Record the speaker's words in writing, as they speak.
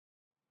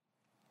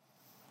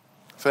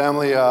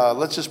Family,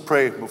 let's just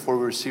pray before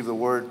we receive the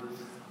word.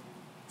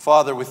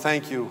 Father, we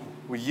thank you.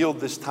 We yield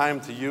this time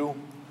to you.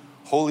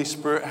 Holy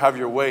Spirit, have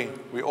your way.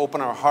 We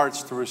open our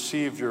hearts to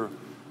receive your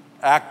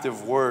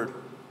active word.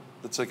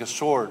 It's like a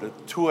sword, a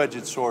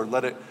two-edged sword.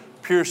 Let it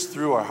pierce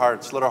through our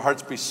hearts. Let our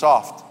hearts be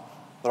soft.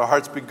 Let our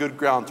hearts be good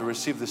ground to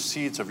receive the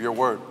seeds of your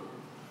word.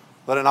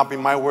 Let it not be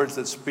my words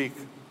that speak.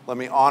 Let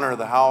me honor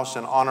the house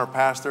and honor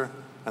Pastor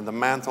and the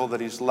mantle that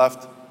he's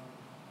left.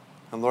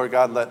 And Lord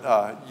God,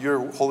 let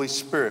your Holy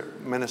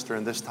Spirit minister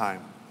in this time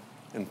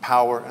in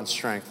power and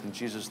strength. In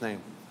Jesus'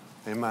 name,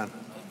 amen.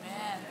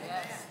 Amen.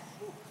 Yes.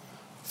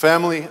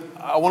 Family,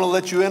 I want to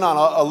let you in on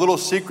a little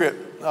secret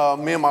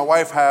me and my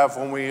wife have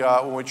when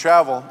we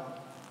travel.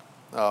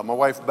 My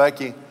wife,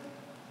 Becky,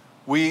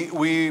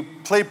 we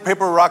play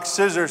paper, rock,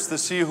 scissors to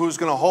see who's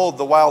going to hold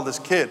the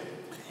wildest kid.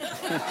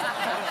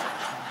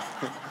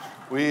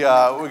 We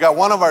got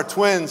one of our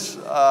twins,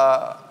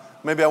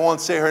 maybe I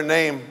won't say her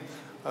name,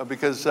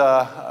 because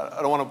I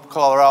don't want to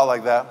call her out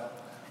like that.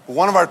 But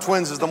one of our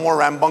twins is the more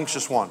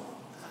rambunctious one.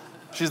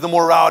 She's the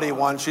more rowdy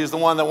one. She's the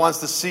one that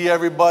wants to see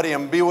everybody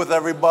and be with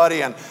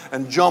everybody and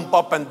jump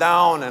up and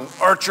down and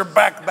arch her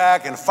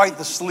back and fight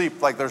the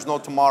sleep like there's no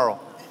tomorrow.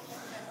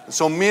 And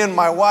so me and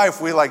my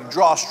wife, we like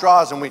draw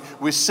straws and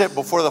we sit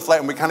before the flight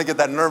and we kind of get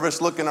that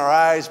nervous look in our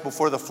eyes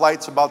before the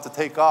flight's about to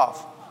take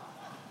off.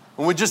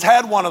 And we just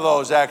had one of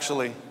those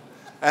actually,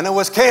 and it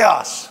was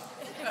chaos.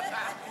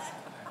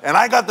 And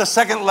I got the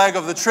second leg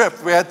of the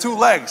trip. We had two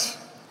legs.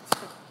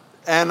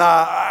 And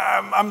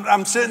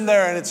I'm sitting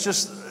there and it's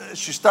just,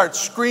 she starts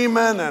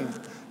screaming and,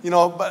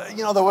 but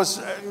there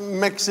was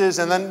mixes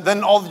and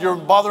then you're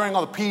bothering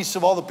all the peace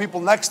of all the people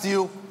next to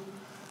you.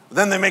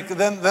 Then they make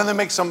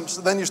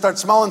then you start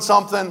smelling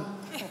something.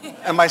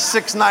 And my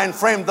 6'9"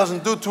 frame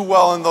doesn't do too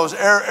well in those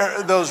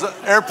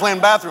airplane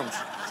bathrooms.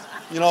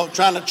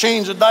 Trying to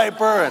change a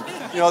diaper and,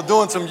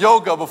 doing some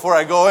yoga before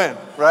I go in,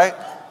 right?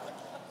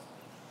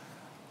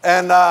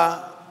 And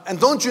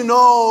don't you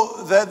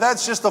know that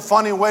that's just a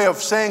funny way of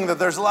saying that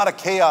there's a lot of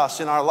chaos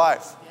in our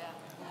life?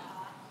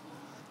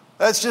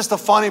 That's just a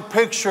funny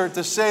picture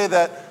to say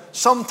that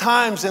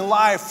sometimes in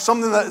life,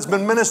 something that has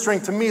been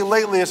ministering to me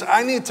lately is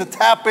I need to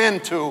tap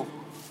into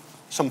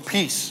some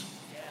peace.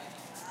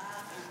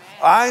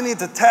 I need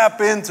to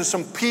tap into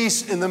some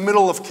peace in the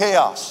middle of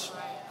chaos.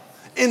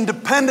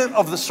 Independent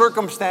of the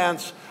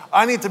circumstance,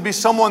 I need to be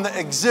someone that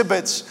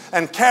exhibits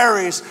and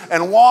carries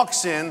and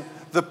walks in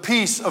the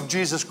peace of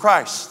Jesus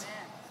Christ.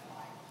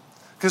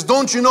 Because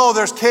don't you know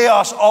there's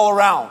chaos all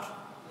around?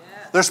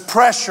 There's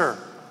pressure.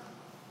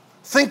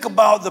 Think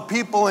about the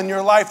people in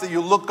your life that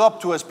you look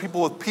up to as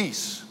people with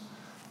peace.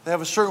 They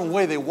have a certain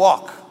way they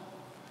walk.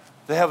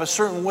 They have a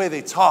certain way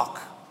they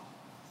talk.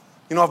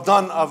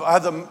 I've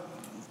had the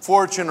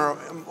fortune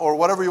or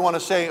whatever you want to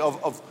say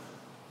of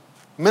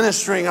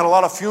ministering at a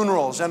lot of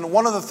funerals. And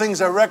one of the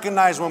things I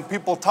recognize when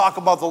people talk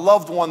about the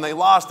loved one they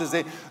lost is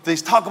they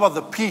talk about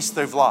the peace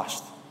they've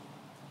lost.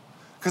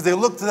 Because they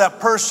look to that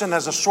person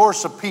as a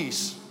source of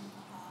peace.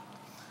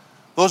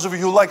 Those of you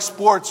who like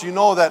sports, you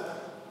know that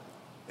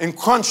in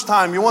crunch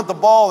time, you want the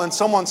ball in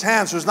someone's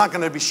hands who's not going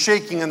to be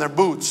shaking in their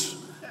boots.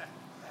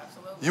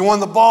 Absolutely. You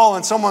want the ball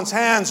in someone's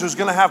hands who's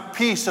going to have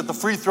peace at the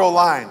free throw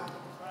line.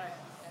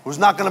 Who's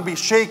not going to be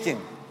shaking.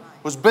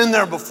 Who's been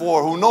there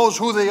before. Who knows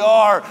who they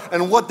are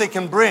and what they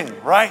can bring,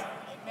 right?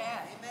 Amen.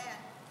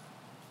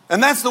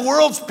 And that's the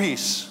world's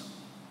peace.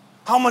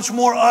 How much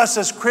more us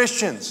as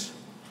Christians?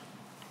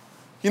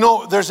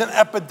 There's an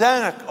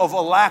epidemic of a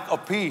lack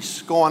of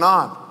peace going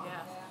on.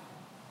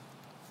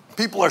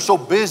 People are so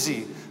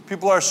busy.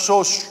 People are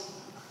so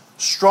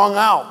strung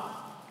out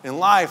in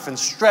life and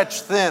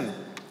stretched thin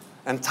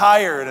and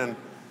tired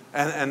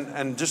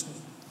and just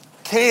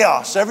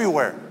chaos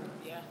everywhere.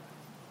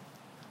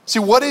 See,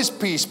 what is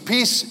peace?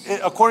 Peace,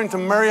 according to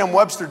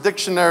Merriam-Webster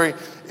Dictionary,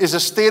 is a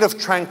state of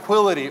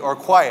tranquility or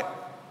quiet.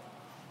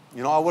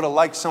 I would have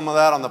liked some of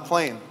that on the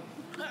plane.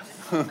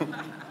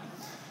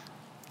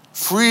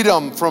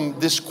 Freedom from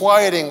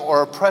disquieting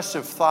or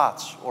oppressive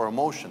thoughts or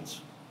emotions.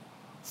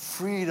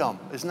 Freedom.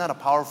 Isn't that a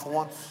powerful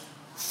one?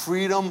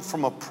 Freedom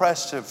from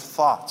oppressive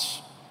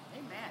thoughts.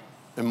 Amen.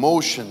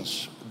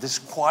 Emotions,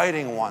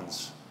 disquieting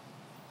ones.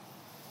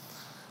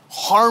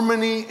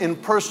 Harmony in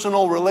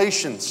personal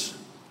relations.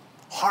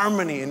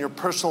 Harmony in your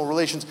personal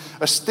relations.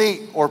 A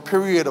state or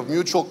period of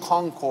mutual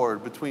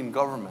concord between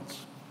governments.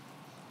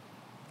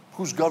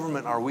 Whose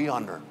government are we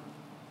under?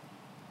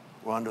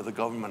 We're under the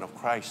government of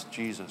Christ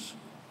Jesus.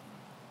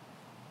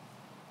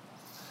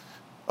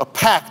 A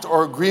pact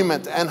or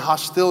agreement and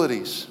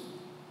hostilities.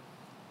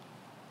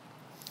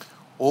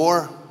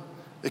 Or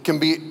it can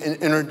be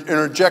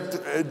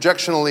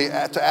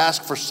interjectionally to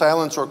ask for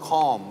silence or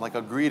calm, like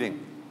a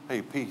greeting.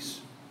 Hey, peace.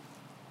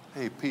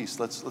 Hey, peace.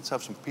 Let's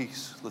have some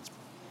peace. Let's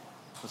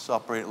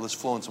operate. Let's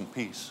flow in some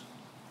peace.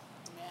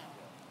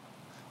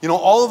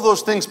 All of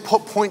those things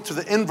point to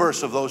the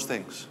inverse of those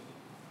things.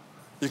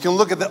 You can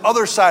look at the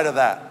other side of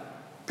that.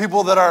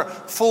 People that are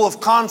full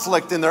of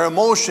conflict in their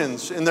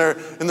emotions, in their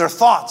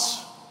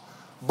thoughts,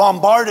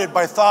 bombarded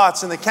by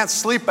thoughts, and they can't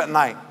sleep at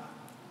night.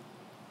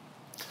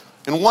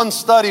 In one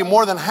study,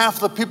 more than half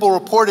the people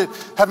reported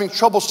having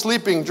trouble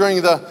sleeping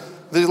during the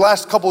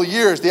last couple of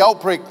years. The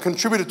outbreak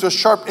contributed to a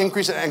sharp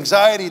increase in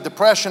anxiety,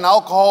 depression,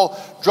 alcohol,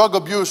 drug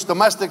abuse,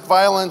 domestic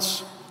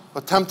violence,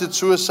 attempted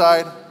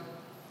suicide.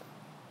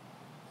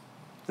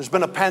 There's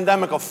been a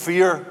pandemic of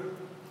fear,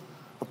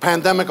 a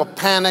pandemic of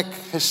panic,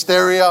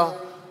 hysteria,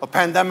 a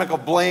pandemic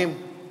of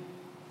blame.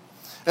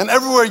 And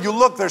everywhere you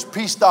look, there's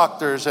peace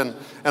doctors and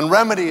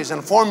remedies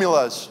and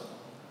formulas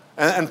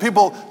and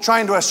people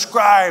trying to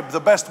ascribe the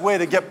best way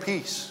to get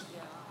peace.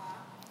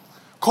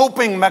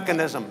 Coping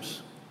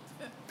mechanisms.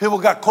 People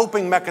got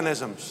coping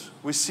mechanisms.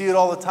 We see it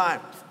all the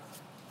time.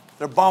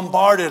 They're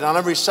bombarded on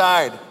every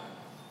side.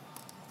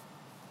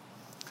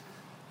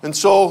 And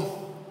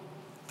so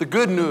the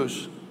good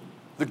news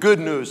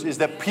is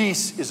that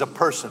peace is a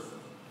person.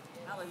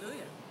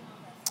 Hallelujah.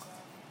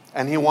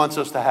 And He wants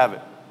us to have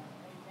it.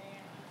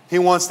 He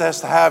wants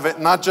us to have it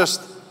not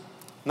just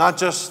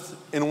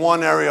in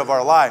one area of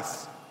our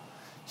life.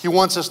 He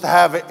wants us to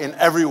have it in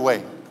every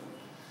way.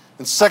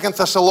 In 2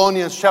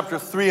 Thessalonians chapter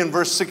 3 and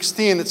verse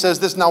 16, it says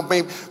this, "Now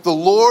may the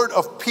Lord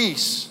of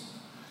peace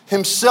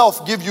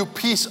Himself give you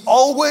peace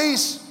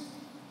always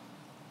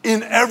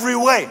in every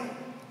way."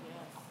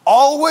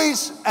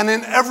 Always and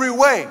in every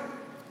way.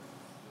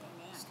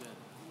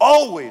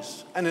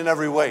 Always and in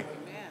every way.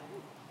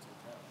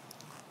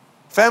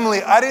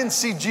 Family, I didn't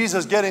see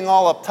Jesus getting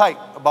all uptight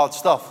about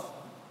stuff.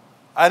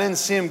 I didn't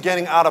see Him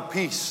getting out of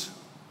peace.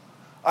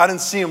 I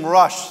didn't see Him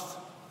rushed.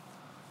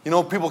 You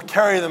know, people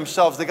carry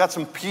themselves, they got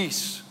some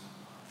peace.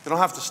 They don't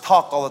have to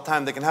talk all the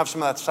time. They can have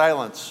some of that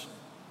silence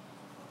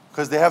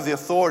because they have the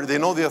authority. They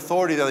know the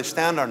authority that they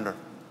stand under.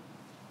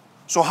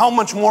 So how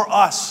much more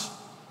us,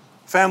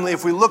 family,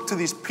 if we look to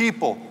these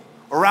people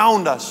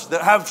around us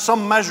that have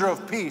some measure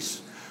of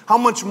peace, how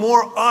much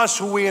more us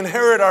who we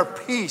inherit our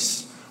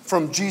peace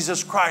from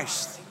Jesus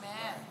Christ.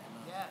 Amen.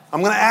 Yeah.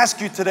 I'm going to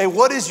ask you today,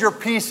 what is your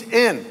peace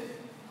in?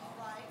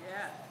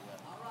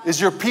 Is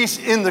your peace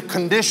in the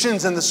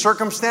conditions and the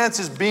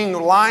circumstances being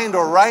aligned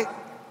or right?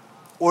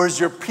 Or is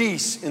your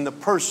peace in the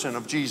person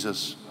of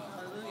Jesus?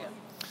 Hallelujah.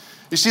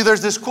 You see,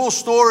 there's this cool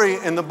story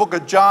in the book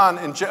of John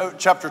in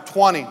chapter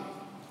 20.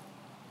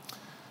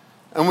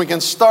 And we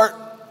can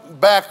start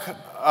back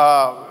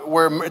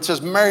where it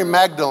says Mary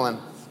Magdalene.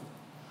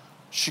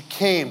 She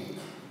came.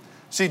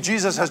 See,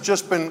 Jesus has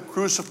just been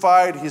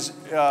crucified. He's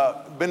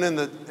been in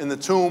the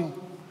tomb.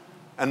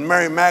 And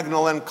Mary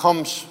Magdalene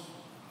comes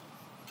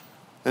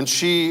and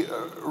she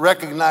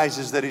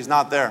recognizes that He's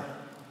not there.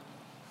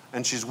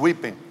 And she's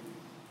weeping.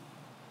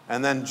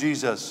 And then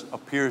Jesus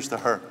appears to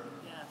her.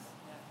 Yes.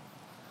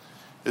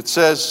 It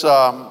says,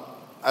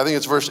 I think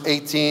it's verse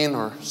 18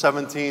 or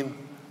 17.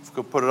 If we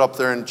could put it up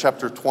there in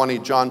chapter 20,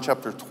 John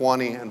chapter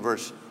 20 and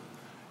verse.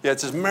 Yeah, it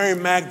says Mary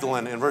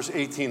Magdalene in verse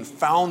 18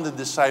 found the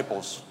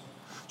disciples.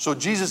 So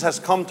Jesus has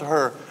come to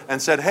her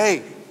and said,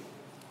 "Hey,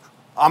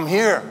 I'm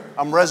here.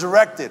 I'm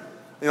resurrected.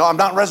 You know, I'm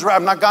not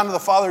resurrected. I'm not gone to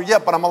the Father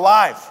yet, but I'm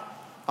alive.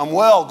 I'm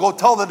well. Go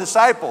tell the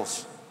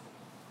disciples."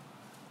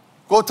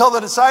 Go tell the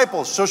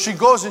disciples. So she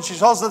goes and she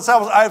tells the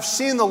disciples, "I have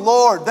seen the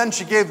Lord." Then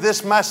she gave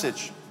this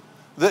message.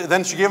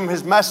 Then she gave him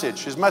his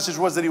message. His message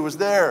was that He was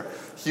there.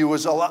 He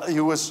was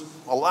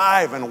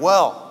alive and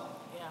well.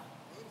 Yeah.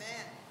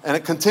 Amen. And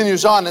it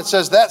continues on. It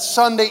says, that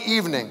Sunday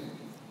evening,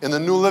 in the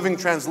New Living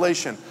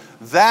Translation,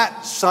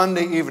 that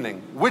Sunday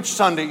evening. Which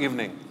Sunday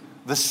evening?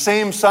 The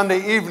same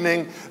Sunday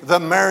evening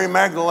that Mary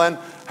Magdalene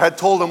had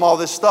told him all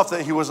this stuff,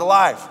 that He was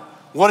alive.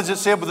 What does it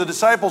say about the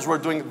disciples were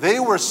doing? They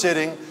were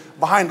sitting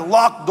behind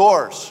locked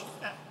doors.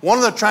 One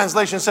of the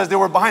translations says they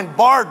were behind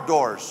barred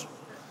doors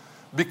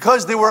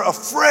because they were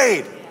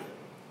afraid.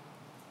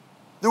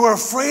 They were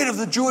afraid of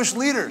the Jewish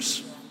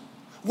leaders.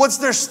 What's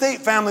their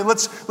state, family?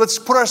 Let's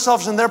put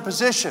ourselves in their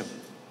position.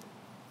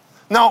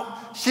 Now,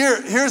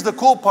 here's the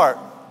cool part.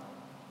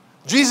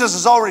 Jesus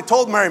has already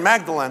told Mary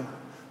Magdalene,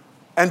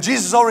 and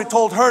Jesus already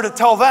told her to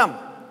tell them.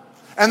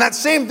 And that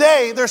same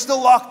day, they're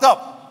still locked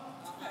up.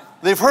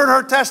 They've heard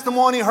her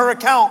testimony, her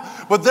account,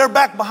 but they're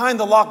back behind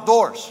the locked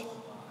doors.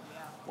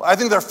 I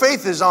think their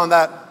faith is on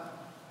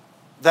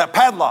that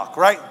padlock,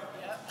 right?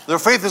 Their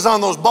faith is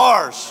on those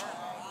bars.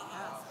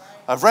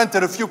 I've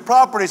rented a few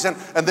properties and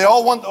a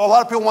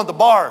lot of people want the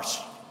bars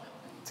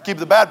to keep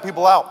the bad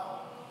people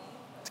out,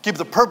 to keep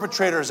the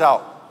perpetrators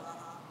out.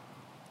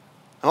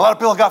 And a lot of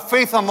people got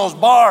faith on those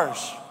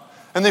bars.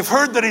 And they've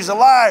heard that He's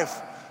alive.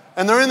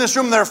 And they're in this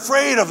room, they're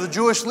afraid of the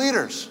Jewish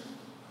leaders.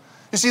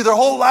 You see, their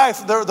whole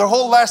life, their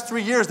whole last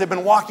 3 years, they've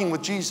been walking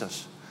with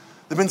Jesus.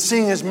 They've been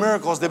seeing His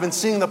miracles. They've been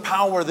seeing the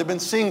power. They've been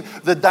seeing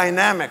the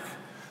dynamic.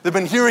 They've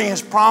been hearing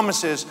His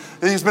promises.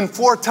 He's been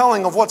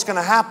foretelling of what's going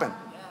to happen.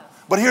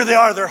 But here they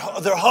are, they're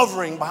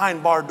hovering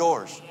behind barred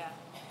doors.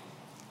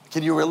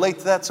 Can you relate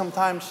to that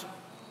sometimes?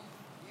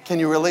 Can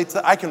you relate to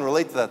that? I can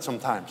relate to that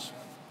sometimes.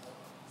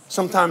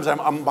 Sometimes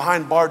I'm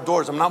behind barred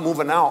doors. I'm not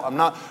moving out. I'm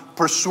not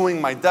pursuing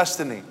my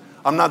destiny.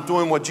 I'm not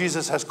doing what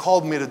Jesus has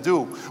called me to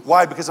do.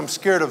 Why? Because I'm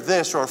scared of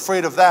this or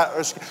afraid of that.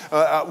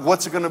 Or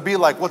what's it going to be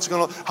like? How's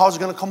it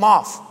going to come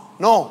off?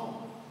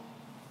 No.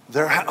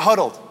 They're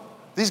huddled.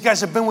 These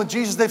guys have been with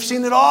Jesus. They've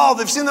seen it all.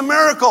 They've seen the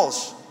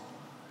miracles.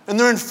 And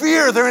they're in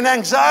fear. They're in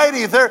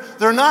anxiety.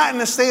 They're not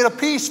in a state of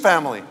peace,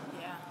 family.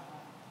 Yeah.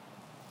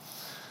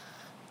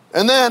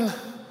 And then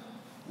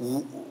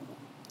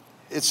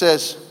it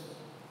says,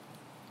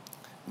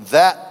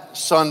 that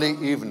Sunday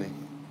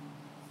evening,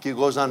 he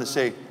goes on to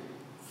say,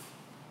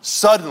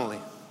 suddenly,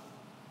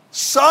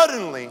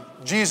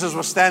 Jesus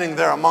was standing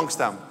there amongst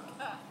them.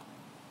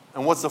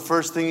 And what's the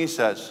first thing he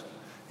says?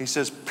 He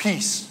says,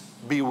 peace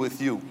be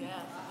with you.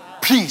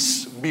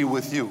 Peace be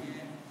with you.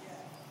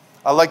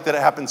 I like that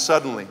it happened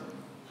suddenly.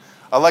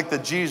 I like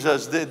that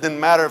Jesus, it didn't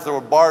matter if there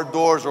were barred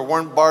doors or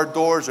weren't barred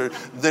doors or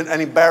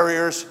any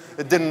barriers.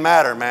 It didn't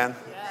matter, man.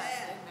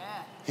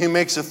 He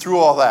makes it through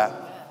all that.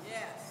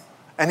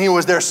 And he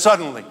was there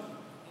suddenly.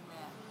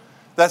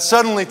 That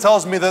suddenly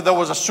tells me that there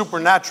was a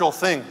supernatural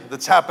thing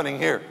that's happening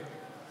here.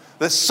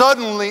 That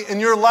suddenly in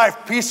your life,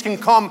 peace can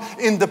come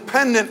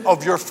independent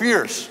of your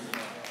fears.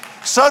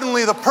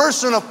 Suddenly the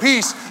person of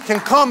peace can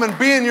come and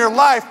be in your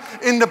life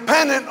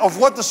independent of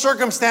what the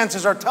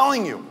circumstances are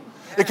telling you.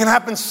 It can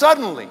happen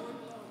suddenly.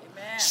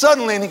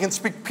 Suddenly, and he can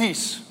speak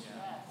peace.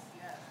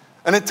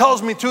 And it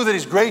tells me too that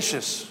he's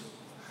gracious.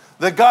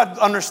 That God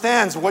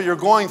understands what you're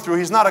going through.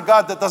 He's not a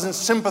God that doesn't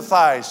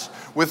sympathize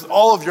with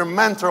all of your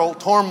mental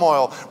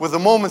turmoil, with the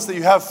moments that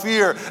you have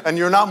fear and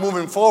you're not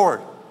moving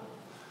forward.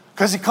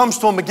 Because he comes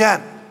to them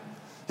again.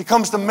 He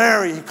comes to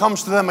Mary. He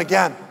comes to them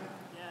again.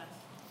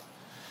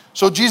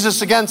 So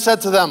Jesus again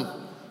said to them,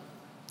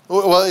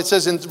 well, it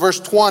says in verse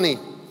 20,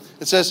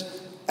 it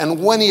says,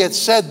 and when he had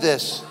said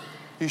this,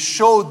 he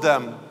showed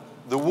them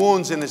the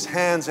wounds in his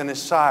hands and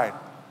his side,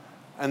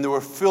 and they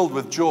were filled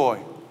with joy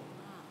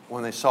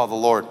when they saw the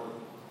Lord.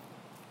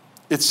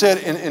 It said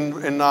in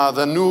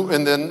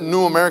the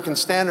New American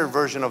Standard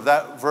Version of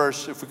that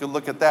verse, if we could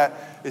look at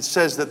that, it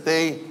says that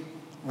they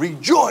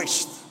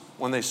rejoiced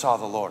when they saw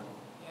the Lord.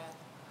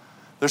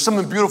 There's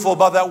something beautiful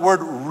about that word,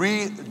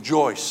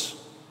 rejoice.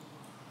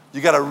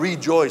 You got to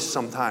rejoice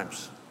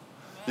sometimes.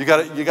 You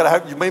got to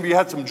have, maybe you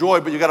had some joy,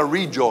 but you got to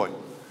rejoice.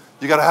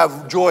 You got to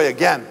have joy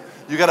again.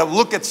 You got to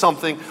look at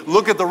something,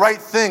 look at the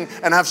right thing,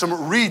 and have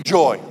some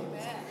rejoy.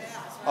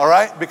 All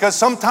right? Because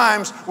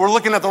sometimes we're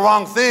looking at the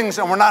wrong things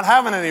and we're not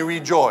having any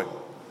rejoy.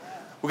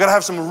 We got to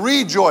have some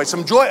rejoy,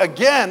 some joy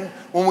again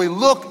when we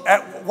look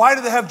at, why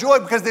did they have joy?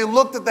 Because they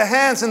looked at the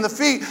hands and the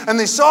feet and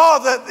they saw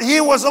that he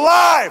was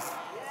alive.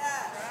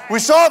 We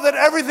saw that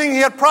everything he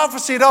had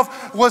prophesied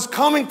of was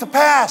coming to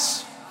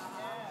pass.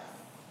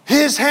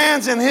 His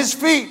hands and his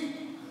feet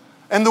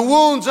and the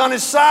wounds on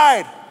his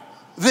side,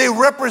 they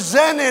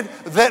represented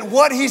that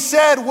what he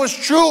said was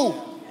true.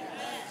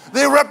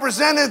 They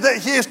represented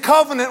that his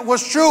covenant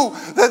was true,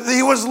 that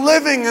he was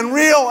living and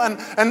real,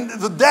 and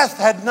the death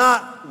had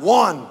not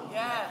won.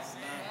 Yes.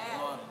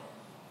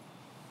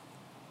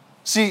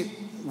 See,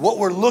 what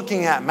we're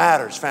looking at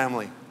matters,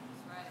 family.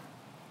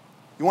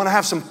 You want to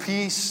have some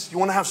peace? You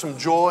want to have some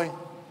joy?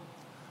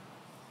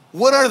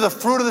 What are the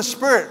fruit of the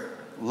Spirit?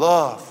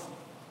 Love,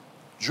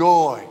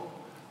 joy,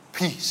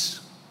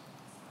 peace.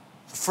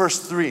 The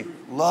first three,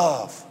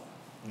 love,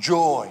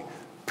 joy,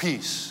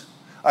 peace.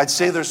 I'd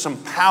say there's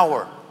some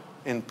power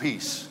in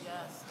peace.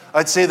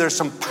 I'd say there's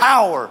some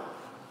power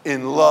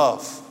in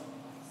love.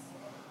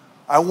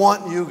 I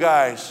want you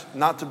guys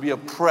not to be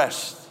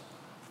oppressed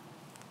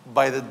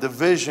by the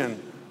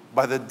division,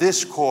 by the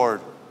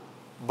discord,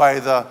 by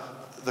the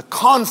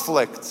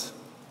conflict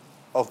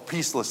of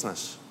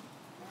peacelessness.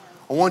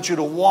 I want you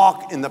to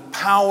walk in the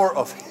power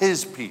of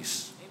his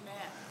peace.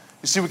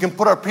 You see, we can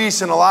put our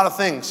peace in a lot of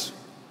things,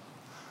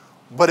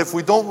 but if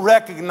we don't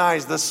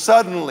recognize the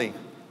suddenly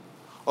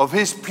of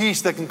his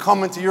peace that can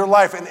come into your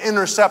life and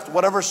intercept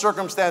whatever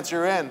circumstance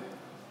you're in,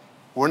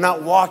 we're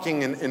not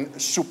walking in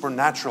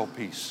supernatural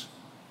peace.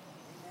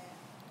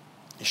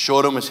 He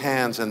showed them his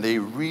hands and they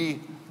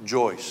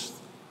rejoiced.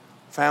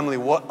 Family,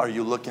 what are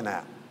you looking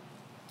at?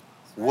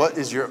 What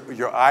is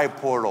your eye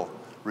portal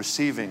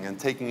receiving and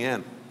taking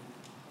in?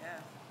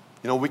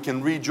 You know, we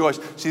can rejoice.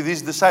 See,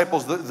 these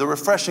disciples, the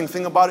refreshing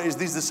thing about it is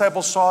these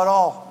disciples saw it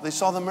all. They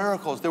saw the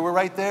miracles. They were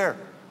right there.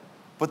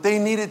 But they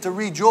needed to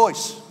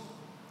rejoice.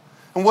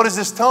 And what does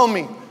this tell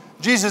me?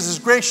 Jesus is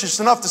gracious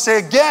enough to say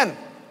again,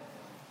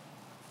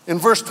 in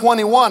verse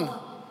 21, he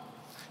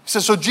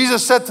says, so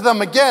Jesus said to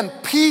them again,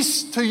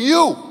 peace to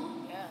you.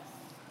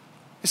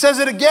 He says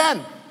it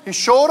again. He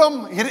showed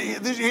them,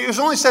 he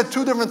only said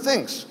two different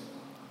things.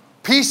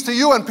 Peace to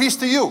you and peace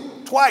to you,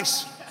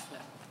 twice.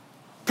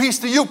 Peace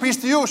to you, peace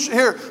to you.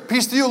 Here,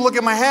 peace to you. Look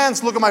at my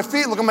hands, look at my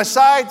feet, look at my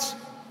sides,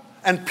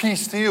 and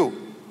peace to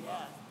you.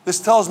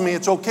 This tells me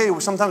it's okay.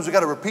 Sometimes we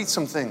got to repeat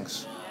some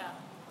things.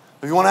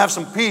 If you want to have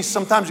some peace,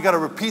 sometimes you got to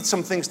repeat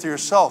some things to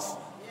yourself.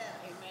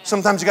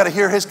 Sometimes you got to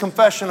hear his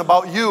confession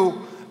about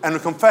you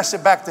and confess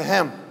it back to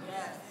him.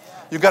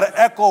 You got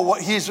to echo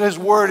what his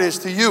word is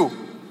to you.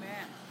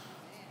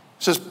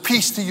 It says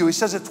peace to you. He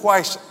says it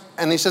twice,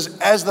 and he says,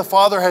 as the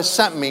Father has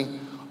sent me,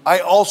 I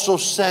also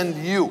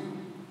send you.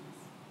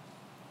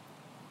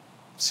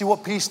 See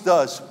what peace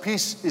does?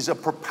 Peace is a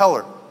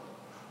propeller.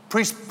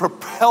 Peace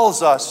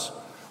propels us.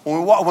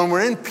 When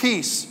we're in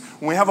peace,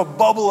 when we have a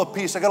bubble of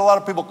peace, I got a lot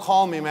of people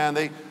call me, man.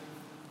 They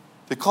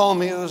call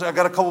me. I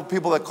got a couple of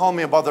people that call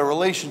me about their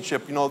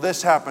relationship. You know,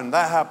 this happened,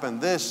 that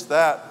happened, this,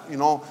 that. You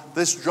know,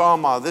 this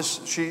drama. This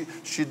she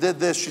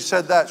did this. She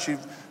said that.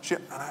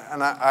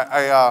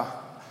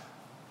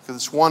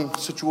 This one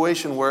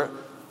situation where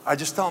I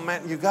just tell them,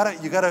 man, you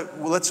gotta.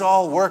 Let's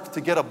all work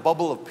to get a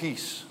bubble of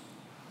peace.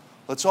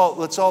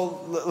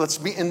 Let's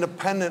be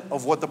independent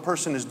of what the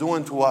person is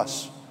doing to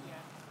us.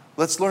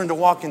 Let's learn to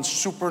walk in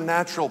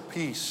supernatural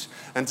peace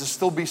and to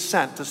still be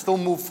sent, to still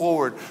move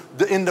forward,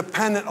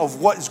 independent of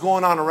what is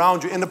going on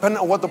around you,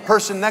 independent of what the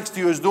person next to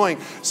you is doing.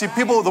 See,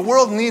 people, the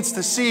world needs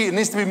to see, it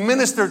needs to be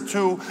ministered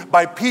to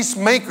by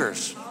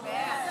peacemakers.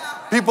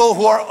 People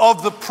who are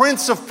of the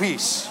Prince of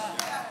Peace.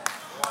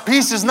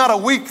 Peace is not a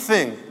weak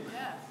thing.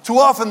 Too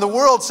often the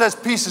world says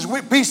peace is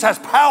weak. Peace has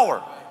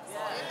power.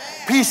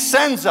 Peace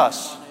sends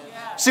us.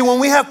 See, when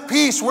we have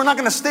peace, we're not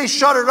going to stay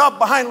shuttered up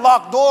behind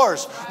locked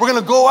doors. We're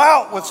going to go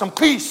out with some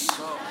peace.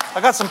 I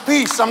got some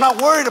peace. I'm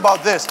not worried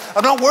about this.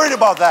 I'm not worried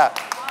about that.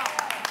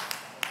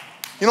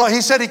 You know,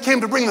 he said he came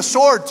to bring the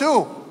sword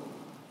too.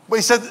 But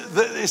he said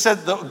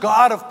the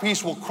God of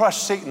peace will crush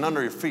Satan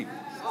under your feet.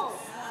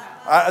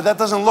 That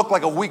doesn't look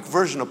like a weak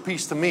version of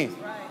peace to me.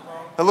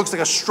 It looks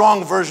like a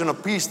strong version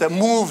of peace that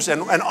moves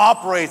and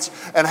operates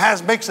and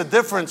makes a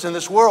difference in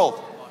this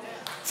world.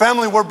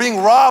 Family, we're being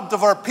robbed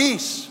of our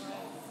peace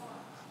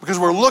because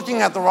we're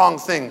looking at the wrong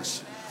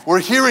things.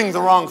 We're hearing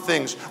the wrong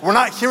things. We're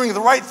not hearing the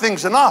right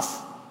things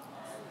enough.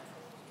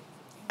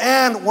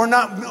 And we're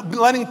not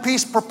letting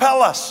peace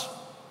propel us.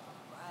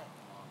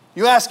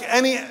 You ask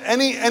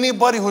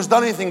anybody who's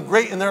done anything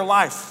great in their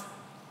life,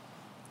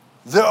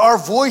 there are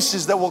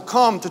voices that will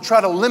come to try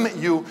to limit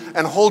you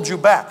and hold you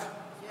back.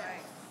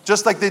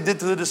 Just like they did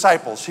to the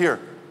disciples here.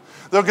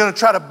 They're going to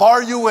try to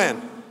bar you in.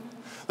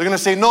 They're going to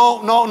say,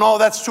 no,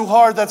 that's too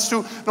hard.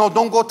 No,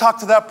 don't go talk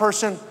to that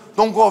person.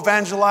 Don't go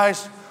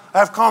evangelize. I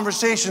have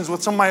conversations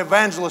with some of my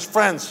evangelist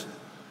friends.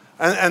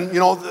 And you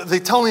know, they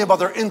tell me about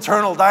their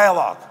internal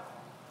dialogue.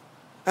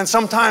 And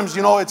sometimes,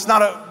 you know, it's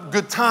not a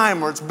good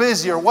time or it's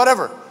busy or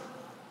whatever.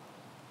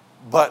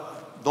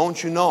 But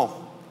don't you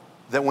know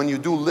that when you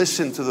do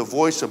listen to the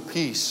voice of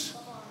peace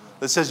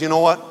that says, you know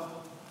what?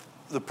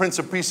 The Prince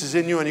of Peace is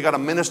in you and you got to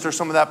minister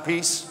some of that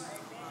peace.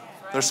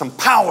 There's some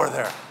power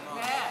there.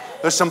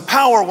 There's some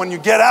power when you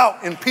get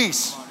out in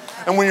peace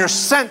and when you're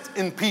sent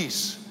in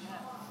peace.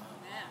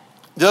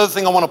 The other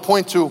thing I want to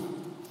point to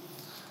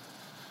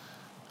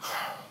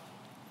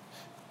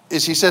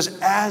is he says,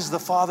 as the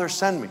Father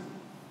sent me,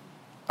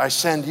 I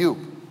send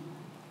you.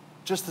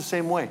 Just the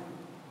same way.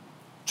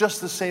 Just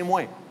the same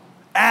way.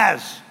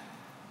 As.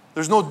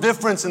 There's no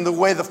difference in the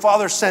way the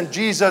Father sent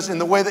Jesus in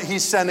the way that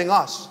he's sending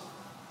us.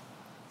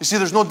 You see,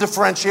 there's no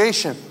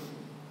differentiation.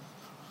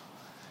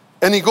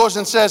 And he goes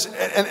and says,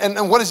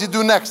 and what does he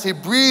do next? He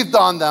breathed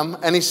on them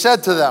and he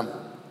said to them,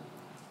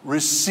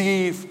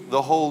 receive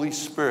the Holy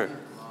Spirit.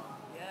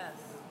 Yes.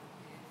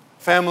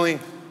 Family,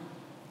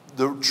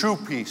 the true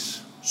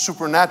peace,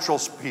 supernatural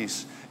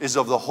peace is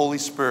of the Holy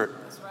Spirit.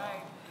 That's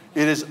right.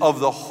 It is of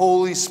the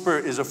Holy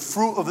Spirit. It is a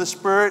fruit of the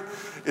Spirit.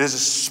 It is a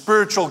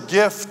spiritual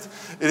gift.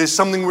 It is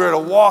something we're to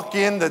walk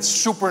in that's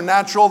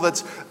supernatural,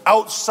 that's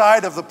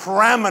outside of the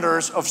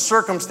parameters of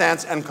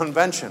circumstance and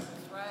convention.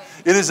 Right.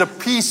 It is a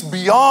peace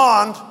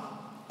beyond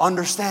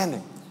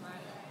understanding. Right.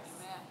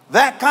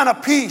 That kind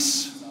of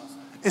peace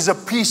is a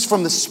peace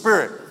from the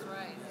Spirit.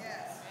 Right.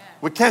 Yes.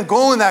 We can't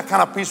go in that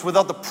kind of peace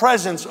without the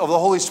presence of the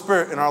Holy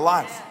Spirit in our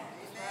life.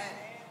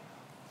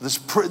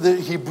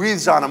 He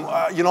breathes on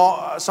them. You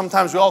know,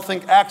 sometimes we all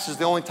think Acts is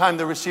the only time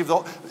they received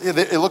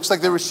it looks like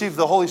they received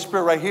the Holy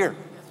Spirit right here.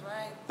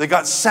 They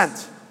got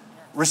sent.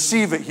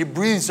 Receive it. He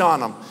breathes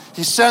on them.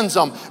 He sends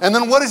them. And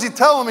then what does he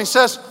tell them? He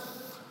said,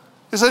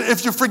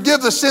 if you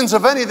forgive the sins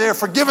of any, they are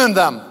forgiven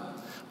them.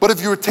 But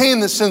if you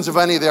retain the sins of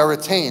any, they are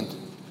retained.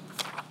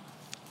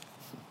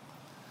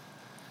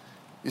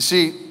 You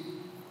see,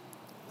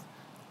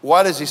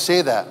 why does he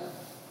say that?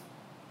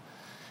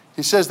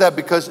 He says that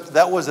because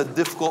that was a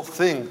difficult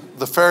thing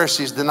the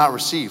Pharisees did not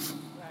receive.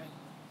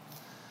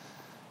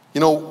 You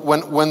know,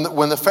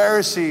 when the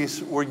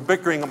Pharisees were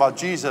bickering about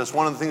Jesus,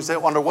 one of the things they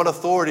under what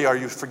authority are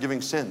you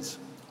forgiving sins?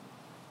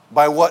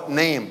 By what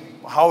name?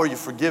 How are you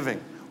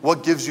forgiving?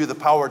 What gives you the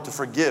power to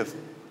forgive?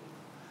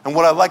 And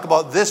what I like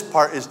about this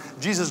part is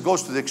Jesus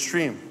goes to the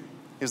extreme.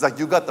 He's like,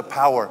 you got the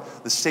power,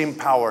 the same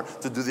power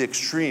to do the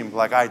extreme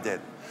like I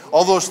did.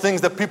 All those things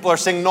that people are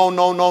saying, no,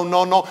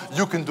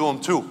 you can do them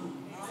too.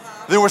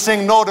 They were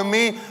saying no to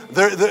me.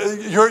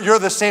 You're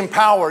the same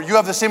power. You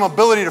have the same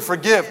ability to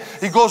forgive.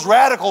 He goes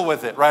radical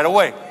with it right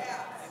away.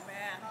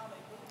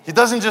 He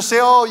doesn't just say,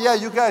 oh yeah,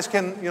 you guys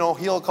can, you know,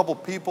 heal a couple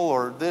people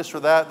or this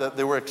or that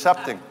they were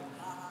accepting.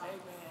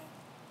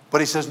 But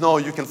he says, no,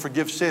 you can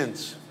forgive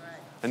sins.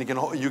 And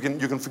you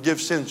can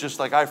forgive sins just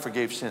like I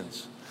forgave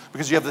sins.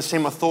 Because you have the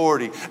same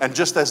authority. And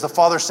just as the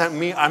Father sent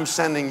me, I'm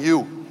sending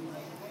you.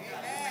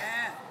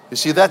 You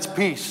see, that's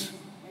peace.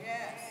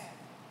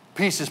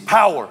 Peace is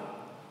power.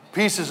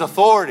 Peace is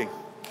authority.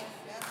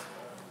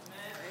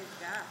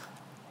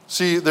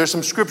 See, there's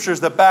some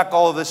scriptures that back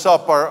all of this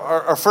up.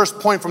 Our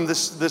first point from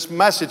this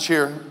message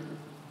here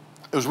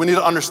is we need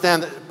to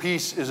understand that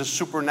peace is a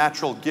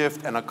supernatural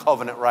gift and a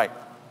covenant right.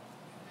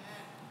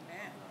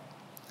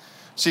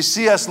 See,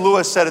 C.S.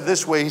 Lewis said it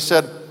this way. He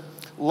said,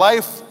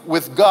 life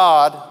with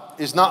God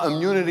is not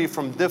immunity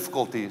from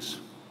difficulties,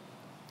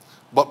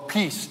 but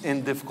peace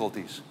in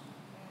difficulties.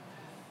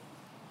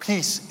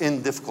 Peace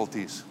in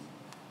difficulties.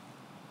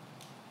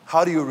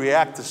 How do you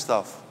react to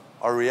stuff?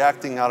 Are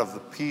reacting out of the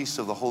peace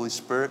of the Holy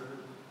Spirit?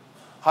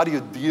 How do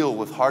you deal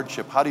with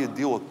hardship? How do you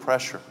deal with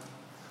pressure?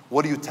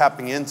 What are you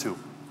tapping into?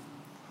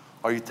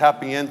 Are you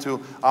tapping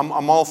into,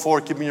 I'm all for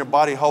keeping your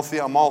body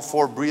healthy. I'm all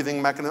for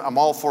breathing mechanism. I'm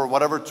all for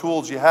whatever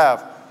tools you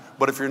have.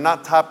 But if you're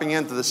not tapping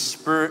into the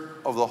Spirit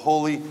of the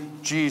Holy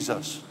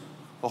Jesus,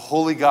 the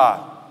Holy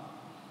God,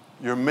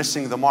 you're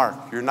missing the mark.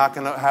 You're not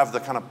going to have the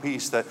kind of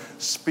peace that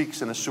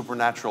speaks in a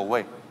supernatural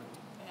way.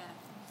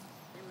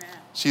 Amen.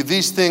 See,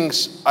 these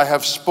things I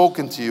have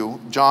spoken to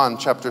you, John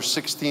chapter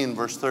 16,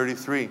 verse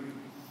 33.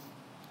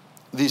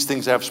 These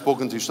things I have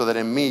spoken to you so that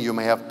in me you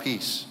may have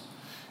peace.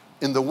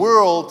 In the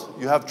world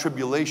you have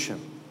tribulation,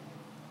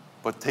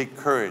 but take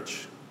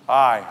courage.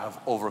 I have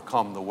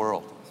overcome the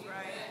world.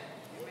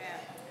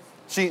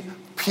 See,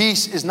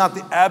 peace is not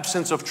the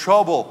absence of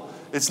trouble.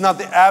 It's not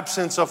the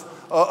absence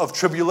of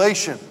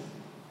tribulation.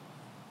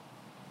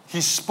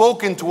 He's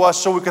spoken to us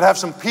so we could have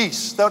some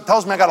peace. That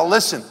tells me I got to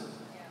listen.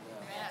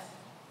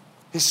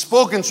 He's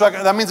spoken, so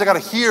that means I got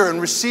to hear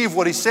and receive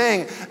what he's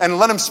saying and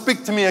let him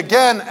speak to me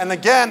again and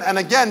again and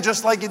again,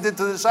 just like he did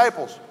to the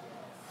disciples.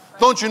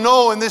 Don't you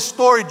know, in this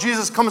story,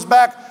 Jesus comes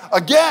back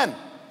again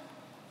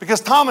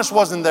because Thomas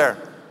wasn't there.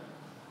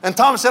 And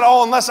Thomas said,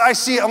 oh, unless I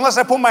see it, unless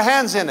I put my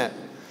hands in it.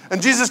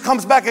 And Jesus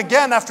comes back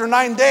again after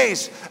 9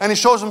 days and he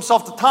shows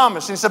himself to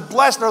Thomas. And he said,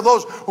 blessed are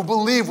those who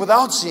believe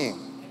without seeing.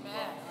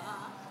 Amen.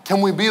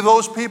 Can we be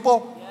those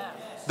people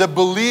that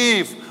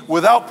believe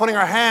without putting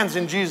our hands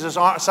in Jesus'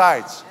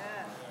 sides?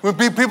 Can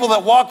we be people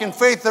that walk in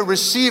faith, that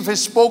receive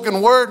his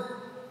spoken word?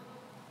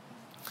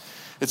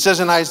 It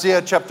says in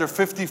Isaiah chapter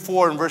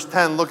 54 and verse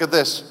 10, look at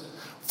this.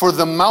 For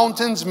the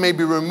mountains may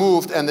be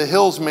removed and the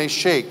hills may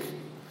shake,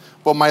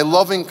 but my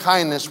loving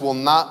kindness will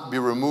not be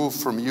removed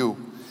from you.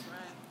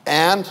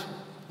 And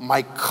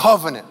my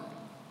covenant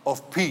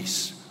of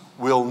peace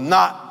will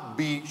not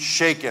be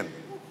shaken,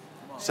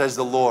 says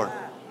the Lord,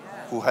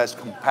 who has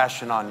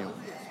compassion on you.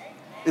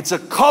 It's a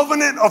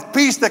covenant of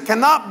peace that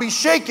cannot be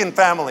shaken,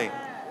 family.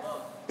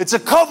 It's a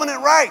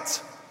covenant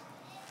right.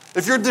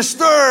 If you're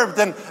disturbed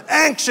and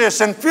anxious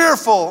and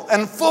fearful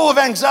and full of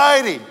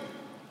anxiety,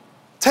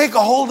 take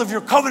a hold of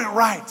your covenant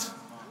right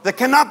that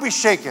cannot be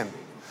shaken.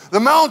 The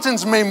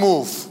mountains may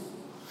move.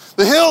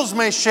 The hills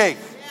may shake.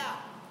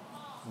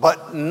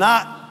 But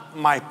not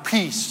my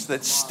peace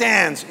that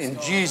stands in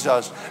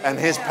Jesus and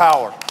his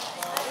power.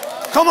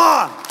 Come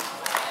on.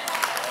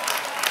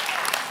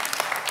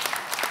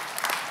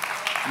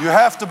 You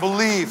have to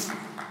believe.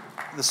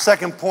 The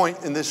second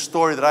point in this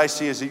story that I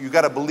see is that you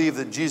got to believe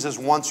that Jesus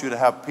wants you to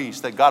have peace,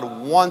 that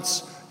God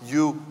wants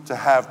you to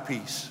have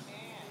peace.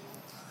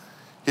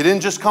 He didn't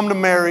just come to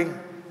Mary.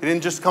 He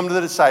didn't just come to the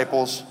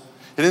disciples.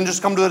 He didn't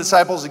just come to the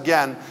disciples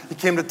again. He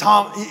came to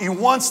Tom. He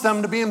wants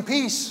them to be in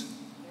peace.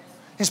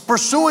 He's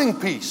pursuing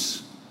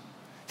peace.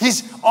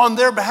 He's on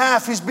their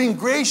behalf. He's being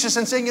gracious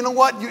and saying, you know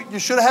what, you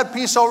should have had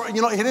peace.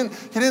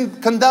 He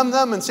didn't condemn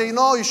them and say,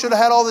 no, you should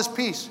have had all this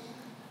peace.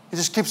 He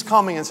just keeps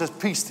coming and says,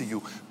 peace to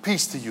you,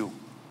 peace to you,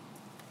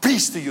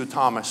 peace to you,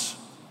 Thomas.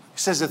 He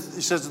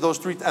says those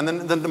three, and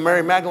then to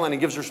Mary Magdalene, he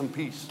gives her some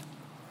peace.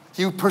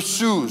 He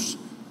pursues.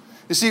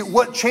 You see,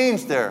 what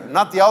changed there?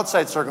 Not the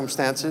outside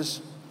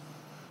circumstances.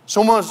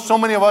 So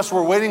many of us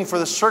were waiting for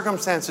the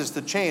circumstances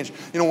to change.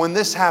 You know, when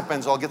this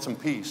happens, I'll get some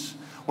peace.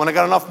 When I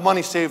got enough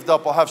money saved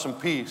up, I'll have some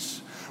peace.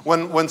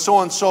 When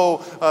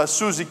so-and-so,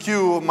 Susie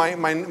Q,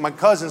 my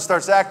cousin,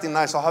 starts acting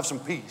nice, I'll have some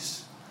peace.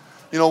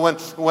 You know,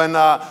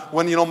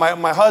 when you know,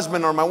 my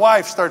husband or my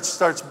wife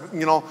starts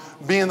you know,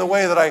 being the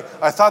way that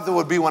I thought they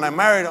would be when I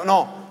married.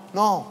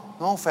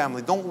 No,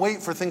 family. Don't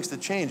wait for things to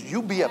change.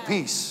 You be at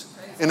peace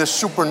in a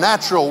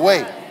supernatural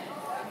way.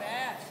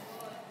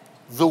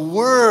 The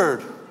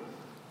Word,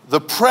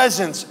 the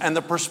presence, and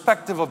the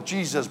perspective of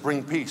Jesus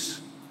bring peace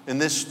in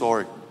this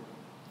story.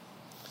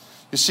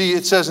 You see,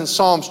 it says in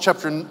Psalms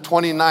chapter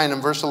 29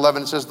 and verse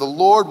 11, it says, the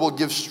Lord will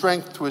give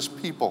strength to his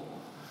people.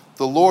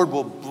 The Lord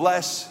will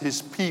bless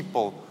his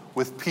people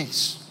with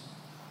peace.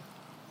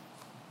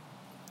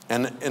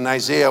 And in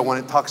Isaiah, when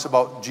it talks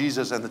about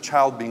Jesus and the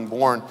child being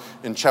born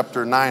in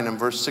chapter 9 and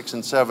verse 6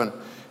 and 7,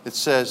 it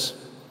says,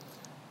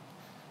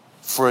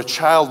 for a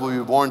child will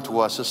be born to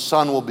us, a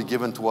son will be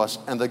given to us,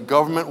 and the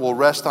government will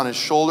rest on his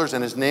shoulders,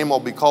 and his name will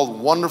be called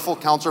Wonderful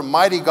Counselor,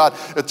 Mighty God,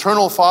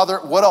 Eternal Father.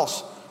 What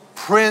else?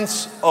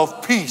 Prince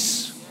of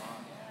Peace.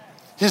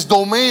 His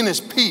domain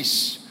is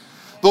peace.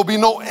 There'll be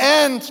no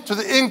end to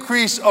the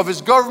increase of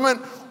his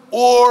government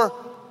or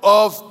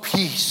of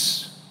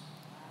peace.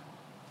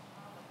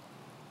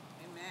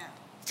 Amen.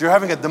 If you're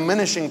having a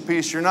diminishing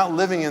peace, you're not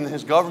living in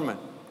his government.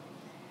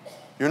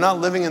 You're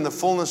not living in the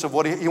fullness of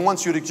what He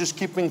wants you to just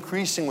keep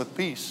increasing with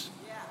peace.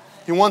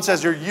 He wants,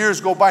 as your years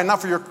go by, not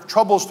for your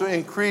troubles to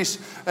increase.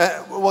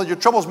 Well, your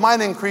troubles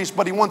might increase,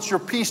 but He wants your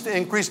peace to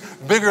increase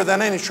bigger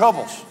than any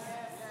troubles.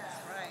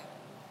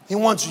 He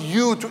wants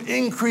you to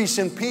increase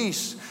in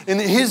peace in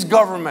His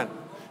government.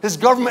 His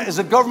government is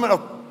a government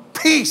of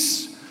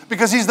peace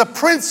because He's the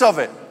prince of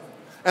it.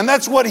 And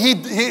that's what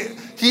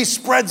He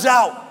spreads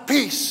out,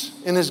 peace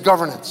in His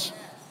governance.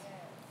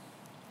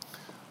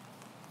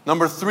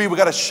 Number 3, we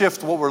got to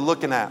shift what we're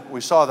looking at.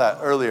 We saw that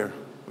earlier.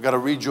 We got to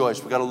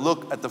rejoice. We got to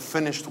look at the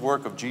finished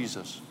work of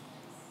Jesus.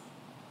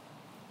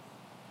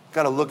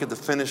 Got to look at the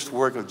finished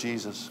work of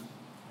Jesus.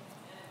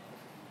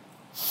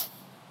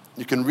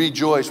 You can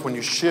rejoice when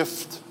you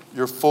shift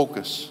your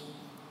focus.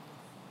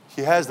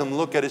 He has them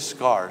look at His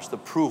scars, the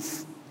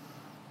proof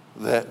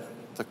that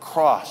the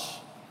cross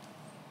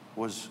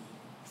was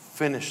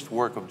finished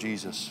work of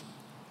Jesus.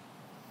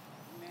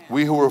 Amen.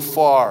 We who were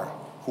far,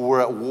 who were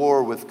at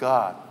war with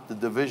God, the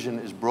division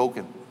is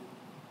broken.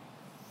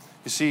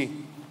 You see,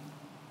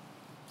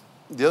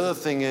 the other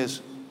thing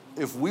is,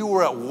 if we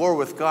were at war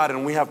with God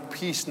and we have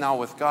peace now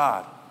with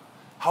God,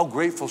 how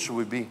grateful should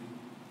we be?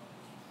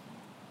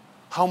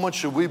 How much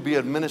should we be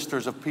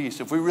administrators of peace?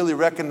 If we really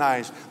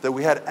recognize that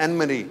we had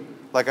enmity,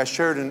 like I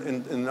shared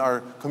in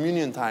our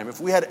communion time,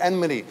 if we had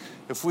enmity,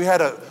 if we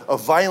had a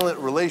violent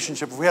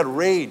relationship, if we had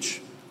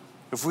rage,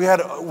 if we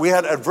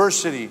had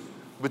adversity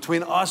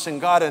between us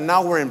and God, and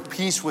now we're in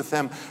peace with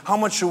Him, how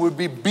much should we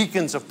be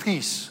beacons of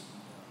peace?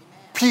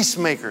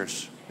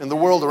 Peacemakers in the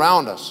world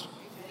around us.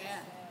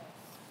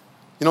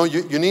 You know,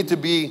 you need to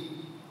be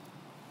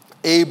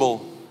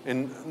able,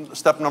 in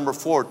step number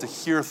 4, to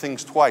hear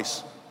things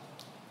twice.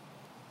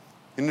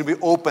 You need to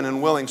be open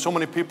and willing. So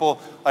many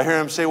people, I hear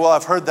them say, well,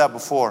 I've heard that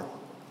before.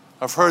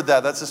 I've heard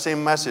that. That's the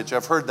same message.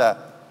 I've heard that.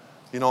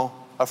 You know,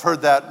 I've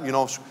heard that, you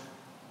know.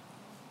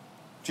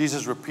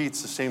 Jesus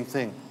repeats the same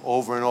thing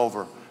over and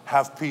over.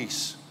 Have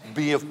peace.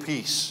 Be of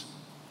peace.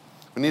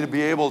 We need to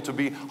be able to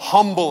be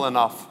humble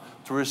enough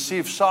to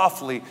receive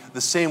softly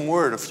the same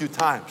word a few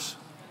times.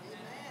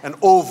 And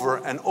over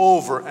and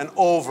over and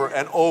over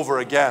and over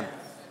again.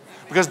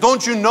 Because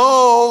don't you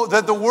know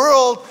that the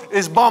world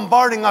is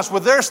bombarding us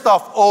with their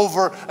stuff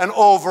over and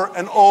over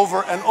and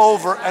over and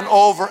over and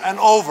over and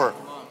over.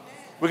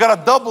 We got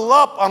to double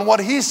up on what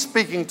He's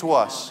speaking to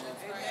us.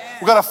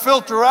 We got to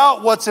filter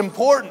out what's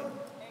important.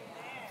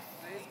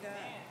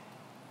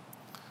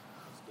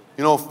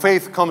 You know,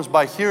 faith comes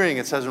by hearing,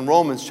 it says in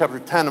Romans chapter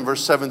 10 and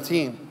verse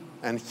 17,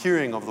 and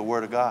hearing of the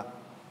Word of God.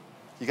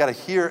 You got to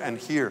hear and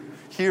hear,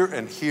 hear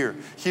and hear,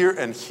 hear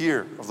and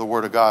hear of the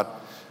Word of God.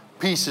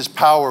 Peace is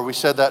power. We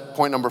said that,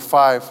 point number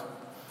 5.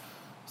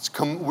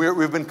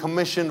 We've been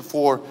commissioned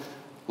for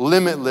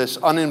limitless,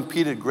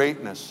 unimpeded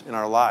greatness in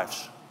our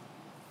lives.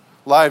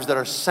 Lives that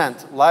are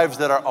sent, lives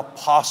that are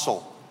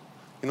apostle.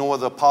 You know what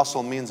the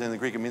apostle means in the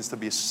Greek? It means to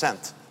be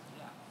sent.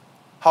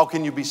 How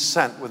can you be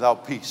sent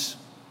without peace?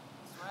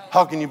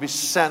 How can you be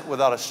sent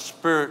without a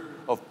spirit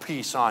of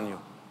peace on you?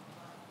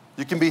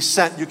 You can be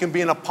sent, you can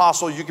be an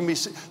apostle, you can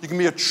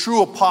be a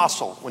true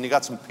apostle when you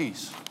got some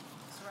peace.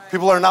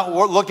 People are not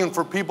looking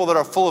for people that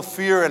are full of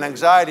fear and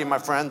anxiety, my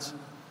friends.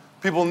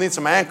 People need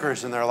some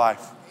anchors in their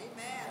life.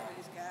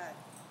 Amen.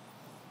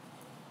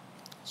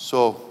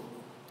 So,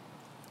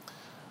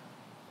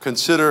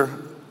 consider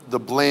the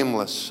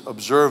blameless,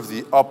 observe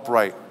the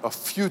upright. A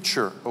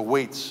future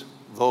awaits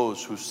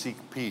those who seek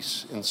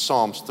peace in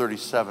Psalms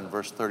 37,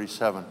 verse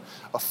 37.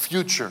 A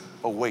future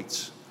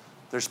awaits.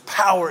 There's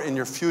power in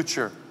your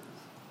future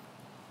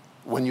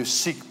when you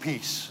seek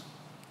peace.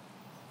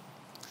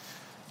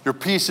 Your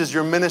peace is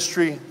your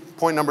ministry.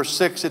 Point number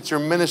 6, it's your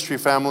ministry,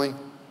 family.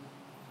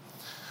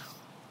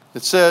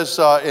 It says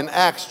in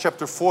Acts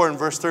chapter 4 and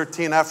verse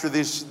 13, after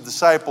these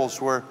disciples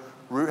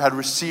had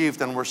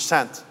received and were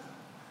sent,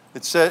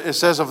 it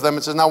says of them,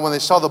 it says, now when they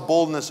saw the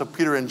boldness of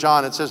Peter and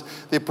John, it says,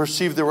 they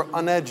perceived they were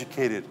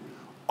uneducated,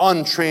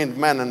 untrained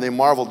men, and they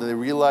marveled, and they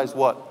realized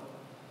what?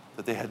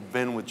 That they had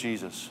been with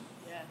Jesus.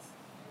 Yes.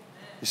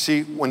 You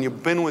see, when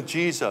you've been with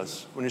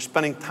Jesus, when you're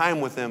spending time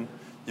with Him,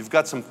 you've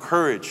got some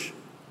courage,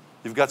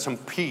 you've got some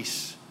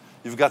peace,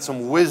 you've got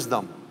some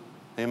wisdom.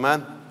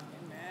 Amen?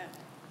 Amen.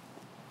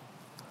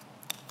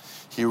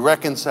 He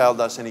reconciled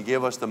us, and He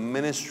gave us the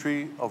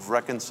ministry of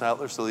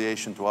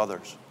reconciliation to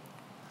others.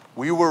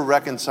 We were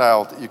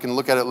reconciled. You can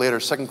look at it later.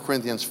 2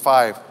 Corinthians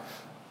 5,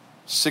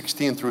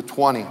 16 through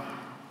 20.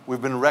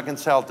 We've been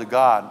reconciled to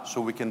God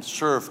so we can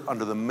serve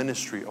under the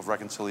ministry of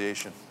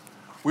reconciliation.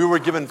 We were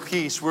given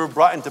peace. We were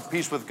brought into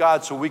peace with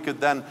God so we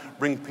could then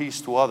bring peace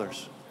to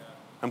others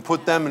and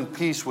put them in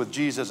peace with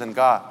Jesus and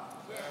God.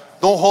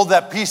 Don't hold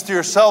that peace to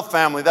yourself,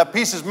 family. That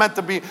peace is meant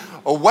to be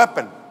a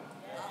weapon.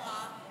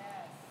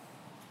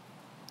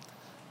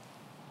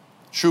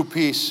 True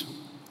peace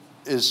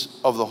is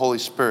of the Holy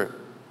Spirit.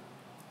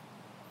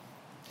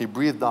 He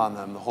breathed on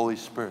them, the Holy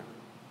Spirit.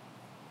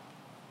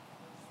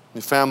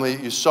 Your family,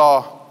 you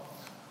saw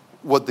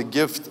what the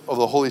gift of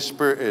the Holy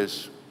Spirit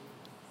is.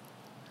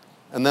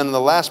 And then in the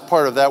last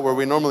part of that, where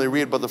we normally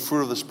read about the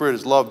fruit of the Spirit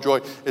is love,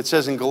 joy, it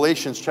says in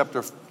Galatians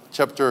chapter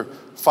chapter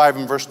 5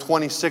 and verse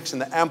 26 in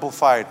the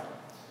Amplified.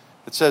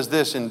 It says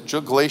this in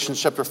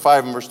Galatians chapter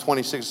 5 and verse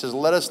 26. It says,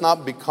 let us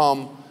not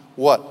become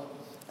what?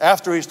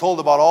 After he's told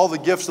about all the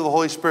gifts of the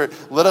Holy Spirit,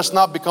 let us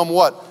not become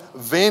what?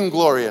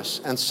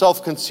 Vainglorious and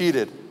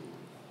self-conceited.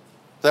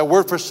 That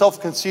word for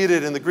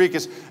self-conceited in the Greek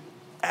is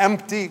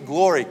empty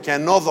glory,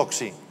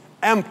 kenodoxy,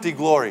 empty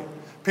glory.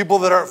 People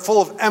that are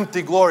full of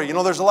empty glory. You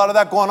know, there's a lot of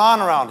that going on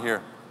around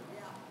here.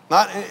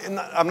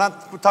 I'm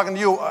not talking to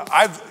you.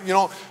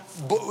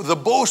 The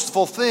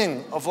boastful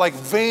thing of like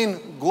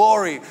vain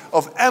glory,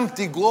 of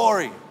empty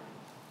glory.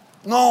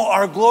 No,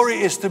 our glory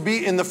is to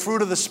be in the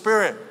fruit of the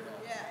Spirit.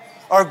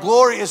 Our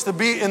glory is to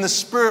be in the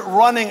Spirit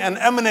running and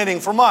emanating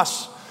from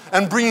us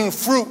and bringing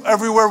fruit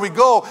everywhere we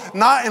go,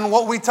 not in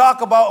what we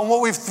talk about and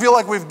what we feel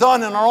like we've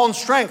done in our own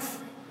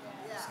strength.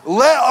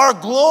 Let our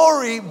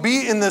glory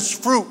be in this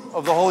fruit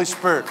of the Holy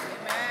Spirit.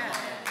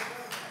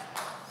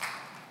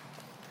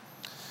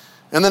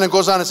 And then it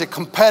goes on to say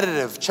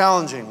competitive,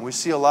 challenging. We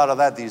see a lot of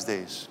that these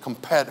days.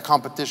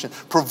 Competition,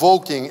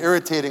 provoking,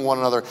 irritating one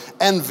another,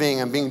 envying,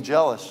 and being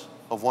jealous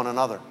of one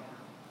another.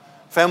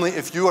 Family,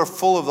 if you are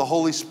full of the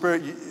Holy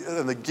Spirit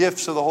and the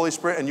gifts of the Holy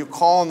Spirit, and you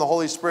call on the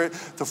Holy Spirit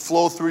to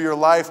flow through your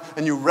life,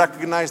 and you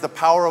recognize the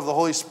power of the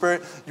Holy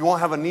Spirit, you won't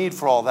have a need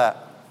for all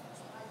that.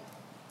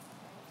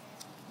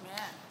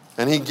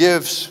 And He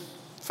gives,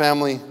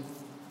 family,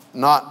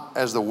 not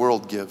as the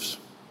world gives.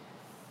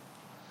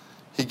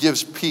 He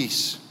gives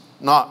peace,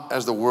 not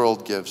as the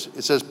world gives.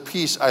 It says,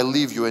 peace I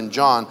leave you in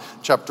John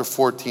chapter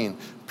 14.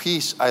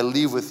 Peace I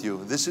leave with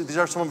you. These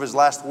are some of His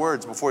last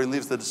words before He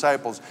leaves the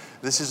disciples.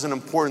 This is an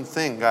important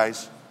thing,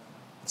 guys.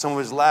 Some of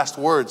His last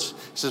words.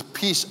 He says,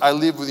 peace I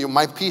leave with you.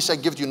 My peace I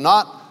give to you,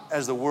 not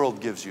as the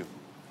world gives you.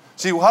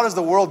 See, how does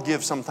the world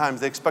give sometimes?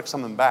 They expect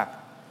something back.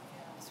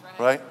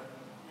 Right?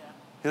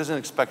 He doesn't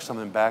expect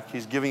something back.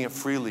 He's giving it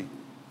freely.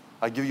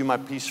 I give you my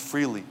peace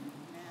freely.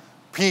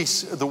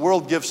 Peace, the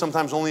world gives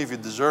sometimes only if you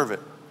deserve it.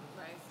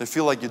 They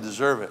feel like you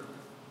deserve it.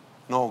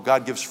 No,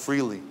 God gives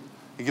freely.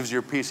 He gives you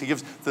your peace. He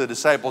gives to the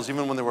disciples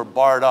even when they were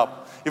barred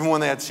up. Even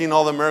when they had seen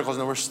all the miracles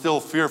and they were still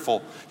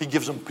fearful. He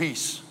gives them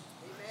peace.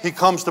 He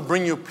comes to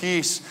bring you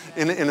peace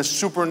in a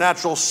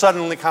supernatural,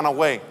 suddenly kind of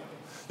way.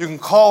 You can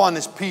call on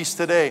His peace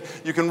today.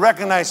 You can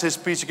recognize His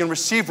peace. You can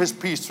receive His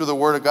peace through the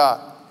Word of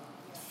God.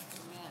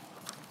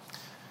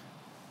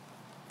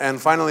 And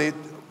finally,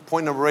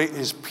 point number 8,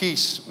 His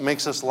peace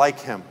makes us like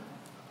Him.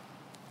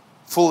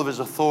 Full of His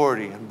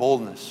authority and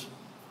boldness.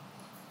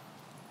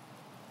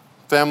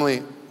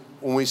 Family,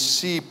 when we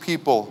see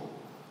people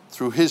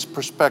through His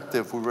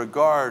perspective, we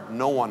regard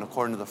no one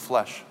according to the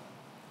flesh.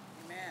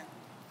 Amen.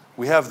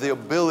 We have the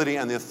ability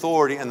and the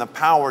authority and the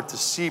power to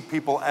see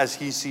people as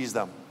He sees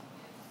them.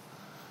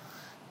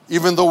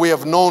 Even though we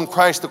have known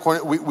Christ,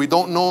 we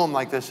don't know Him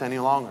like this any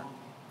longer.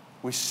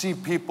 We see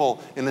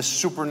people in a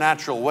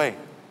supernatural way.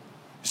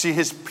 You see,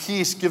 His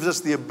peace gives us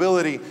the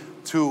ability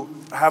to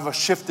have a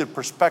shifted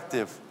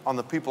perspective on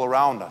the people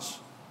around us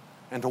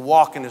and to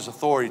walk in His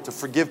authority, to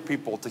forgive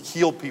people, to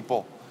heal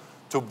people,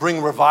 to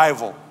bring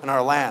revival in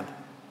our land.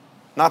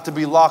 Not to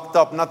be locked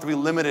up, not to be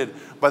limited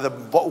by the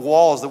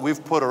walls that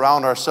we've put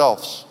around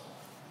ourselves.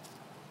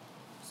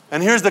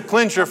 And here's the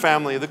clincher,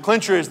 family. The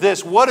clincher is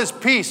this. What does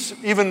peace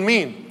even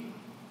mean?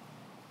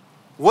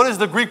 What is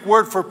the Greek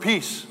word for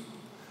peace?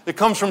 It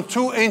comes from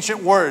two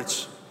ancient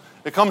words.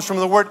 It comes from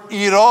the word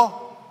iro,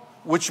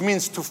 which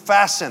means to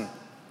fasten,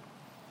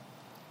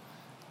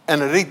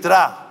 and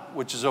ritra,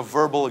 which is a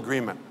verbal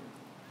agreement.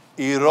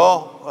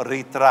 Iro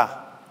ritra.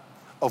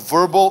 A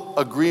verbal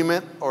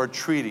agreement or a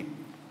treaty.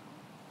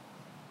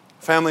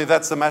 Family,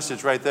 that's the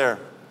message right there.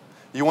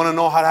 You want to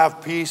know how to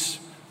have peace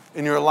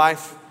in your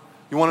life?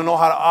 You want to know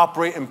how to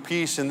operate in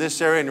peace in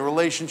this area, in your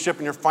relationship,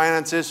 in your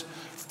finances?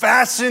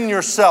 Fasten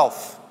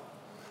yourself.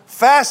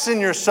 Fasten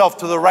yourself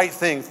to the right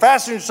thing.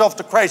 Fasten yourself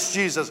to Christ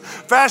Jesus.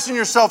 Fasten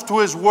yourself to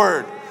His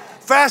Word.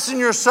 Fasten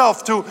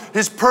yourself to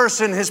His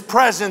person, His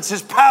presence,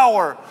 His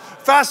power.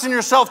 Fasten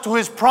yourself to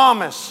His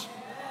promise.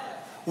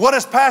 What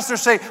does Pastor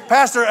say?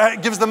 Pastor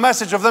gives the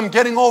message of them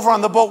getting over on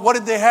the boat. What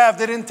did they have?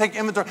 They didn't take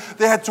inventory.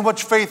 They had too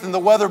much faith in the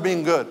weather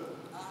being good.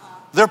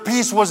 Their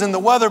peace was in the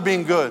weather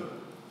being good.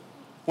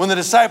 When the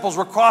disciples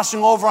were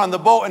crossing over on the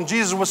boat and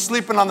Jesus was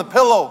sleeping on the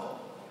pillow.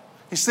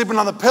 He's sleeping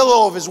on the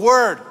pillow of His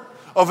Word,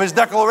 of His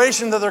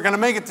declaration that they're going to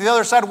make it to the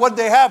other side. What did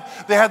they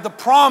have? They had the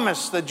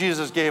promise that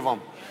Jesus gave them.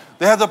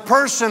 They had the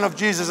person of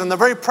Jesus and the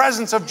very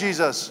presence of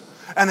Jesus.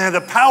 And they had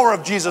the power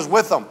of Jesus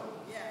with them.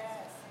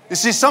 You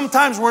see,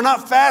 sometimes we're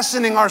not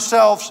fastening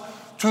ourselves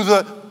to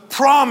the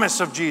promise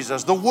of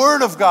Jesus, the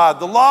Word of God,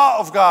 the law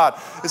of God.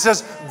 It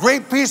says,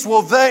 great peace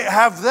will they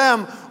have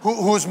them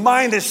whose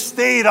mind is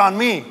stayed on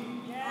me.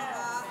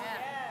 Yes.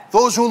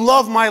 Those who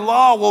love my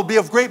law will be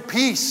of great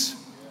peace.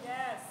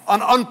 Yes.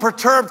 An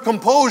unperturbed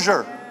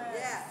composure.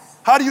 Yes.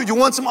 How do you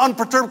want some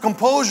unperturbed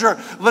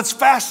composure? Let's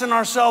fasten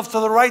ourselves to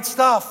the right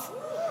stuff.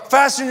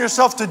 Fasten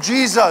yourself to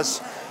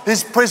Jesus,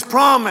 His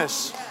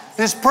promise,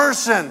 His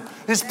person,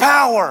 His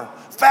power.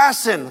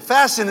 Fasten.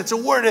 It's a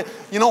word.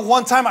 You know,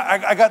 one time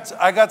I got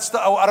I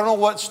don't know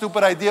what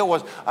stupid idea it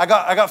was. I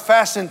got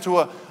fastened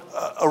to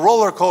a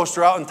roller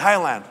coaster out in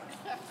Thailand.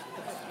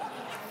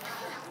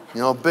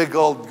 You know, a big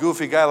old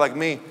goofy guy like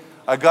me,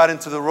 I got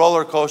into the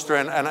roller coaster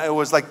and it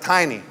was like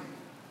tiny.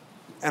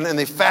 And then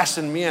they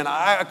fastened me in.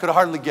 I could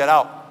hardly get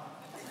out.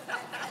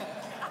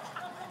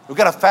 We've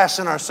got to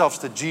fasten ourselves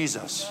to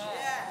Jesus.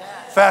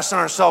 Fasten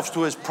ourselves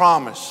to His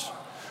promise.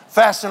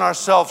 Fasten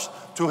ourselves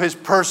to His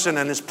person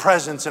and His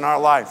presence in our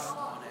life.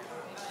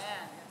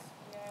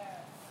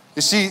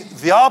 You see,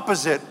 the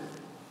opposite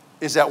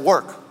is at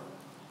work.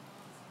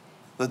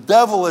 The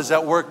devil is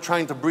at work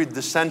trying to breed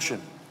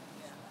dissension.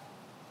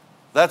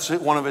 That's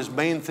one of his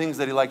main things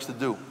that he likes to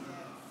do.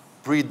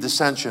 Breed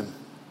dissension.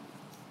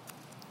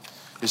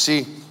 You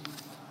see,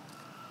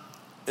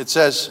 it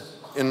says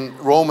in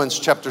Romans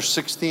chapter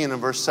 16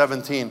 and verse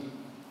 17,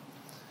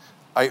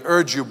 I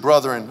urge you,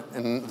 brethren,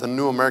 in the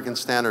New American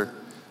Standard,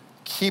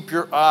 keep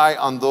your eye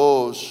on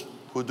those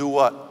who do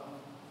what?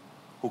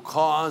 Who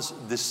cause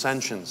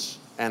dissensions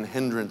and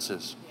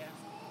hindrances.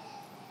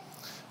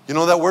 You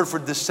know that word for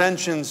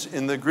dissensions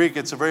in the Greek,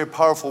 it's a very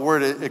powerful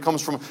word. It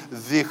comes from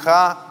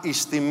dicha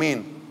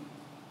istimin.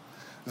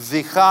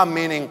 Dicha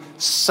meaning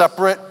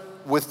separate,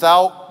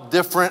 without,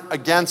 different,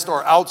 against,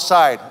 or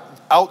outside.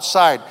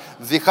 Outside.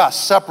 Dicha,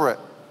 separate.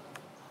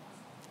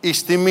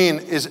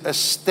 Istimin is a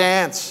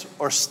stance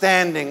or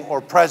standing or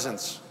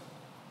presence.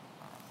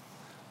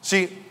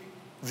 See,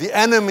 the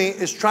enemy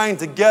is trying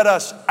to get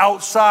us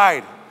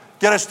outside,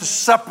 get us to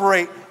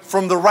separate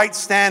from the right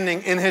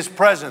standing in His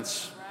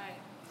presence.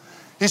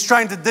 He's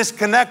trying to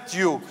disconnect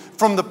you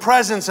from the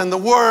presence and the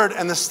word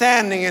and the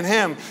standing in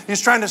Him.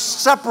 He's trying to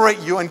separate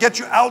you and get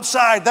you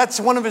outside. That's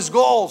one of his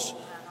goals.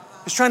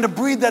 He's trying to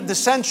breed that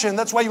dissension.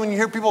 That's why when you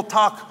hear people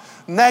talk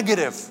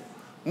negative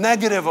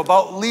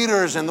about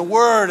leaders and the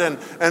word and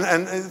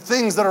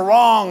things that are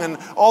wrong and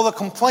all the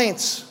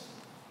complaints.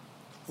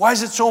 Why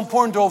is it so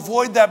important to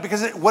avoid that?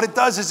 Because what it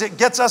does is it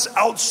gets us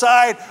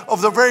outside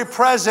of the very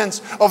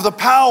presence of the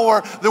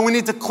power that we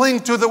need to cling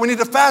to, that we need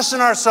to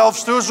fasten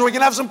ourselves to so we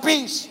can have some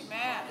peace.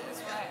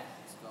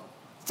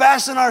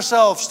 Fasten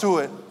ourselves to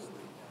it.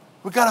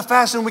 We've got to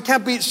fasten. We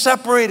can't be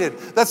separated.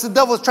 That's the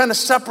devil is trying to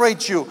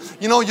separate you.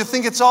 You know, you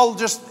think it's all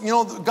just, you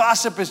know,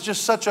 gossip is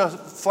just such a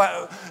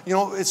flat, you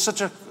know, it's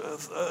such a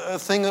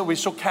thing that we're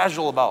so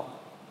casual about.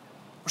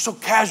 We're so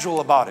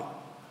casual about it.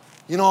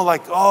 You know,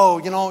 like, oh,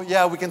 you know,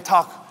 yeah, we can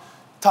talk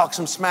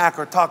some smack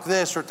or talk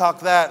this or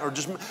talk that or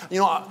just, you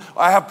know,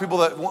 I have people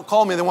that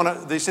call me,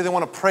 they say they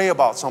want to pray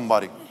about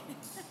somebody.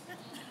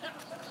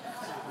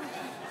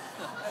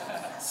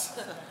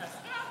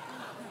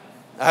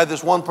 I had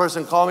this one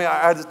person call me.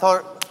 I had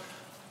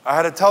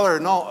to tell her,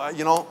 no,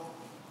 you know,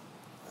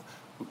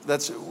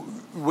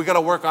 we got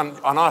to work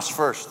on us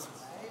first.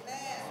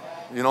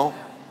 You know,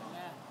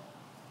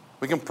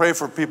 we can pray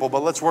for people,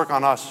 but let's work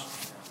on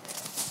us.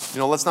 You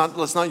know, let's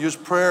not use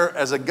prayer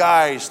as a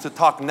guise to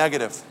talk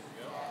negative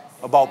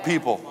about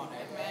people.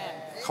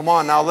 Come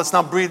on now, let's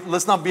not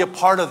be a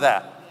part of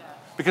that,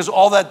 because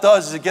all that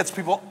does is it gets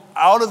people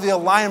out of the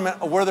alignment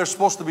of where they're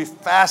supposed to be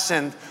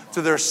fastened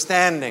to their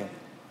standing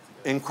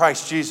in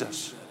Christ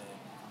Jesus.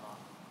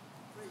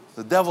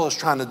 The devil is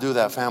trying to do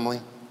that, family.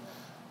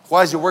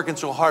 Why is he working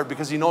so hard?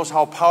 Because he knows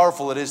how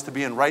powerful it is to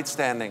be in right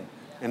standing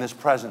in His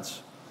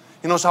presence.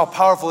 He knows how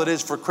powerful it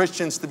is for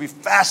Christians to be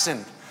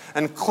fastened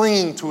and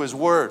clinging to His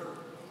word.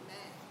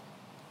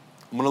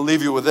 I'm going to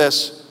leave you with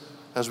this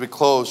as we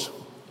close.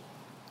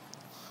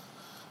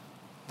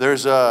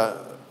 There's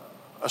a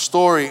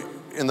story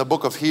in the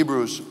book of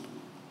Hebrews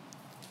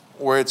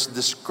where it's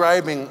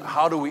describing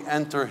how do we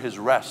enter His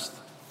rest.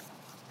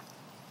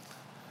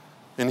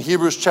 In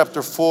Hebrews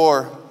chapter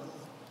 4,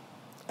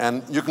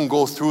 and you can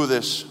go through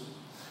this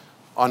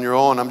on your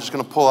own. I'm just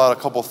going to pull out a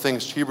couple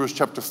things. Hebrews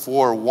chapter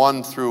 4,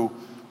 1 through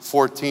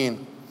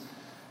 14.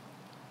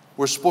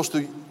 We're supposed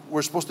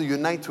to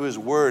unite to His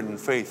word in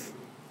faith.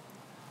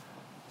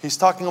 He's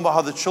talking about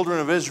how the children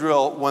of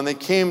Israel, when they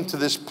came to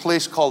this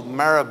place called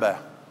Meribah,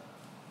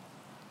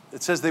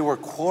 it says they were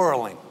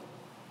quarreling.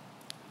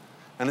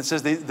 And it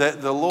says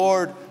that the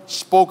Lord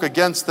spoke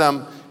against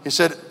them. He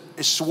said,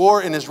 He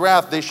swore in His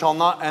wrath, they shall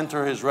not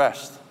enter His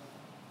rest.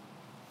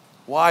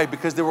 Why?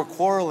 Because they were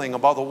quarreling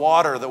about the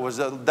water. There was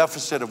a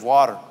deficit of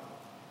water.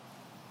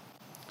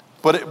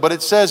 But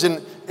it says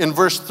in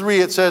verse 3,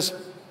 it says,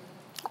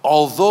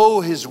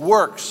 although His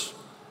works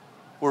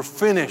were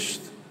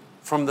finished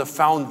from the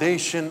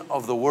foundation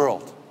of the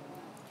world.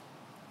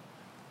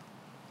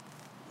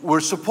 We're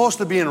supposed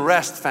to be in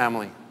rest,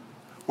 family.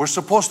 We're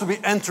supposed to be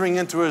entering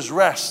into His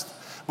rest.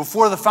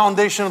 Before the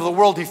foundation of the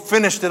world, He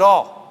finished it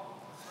all.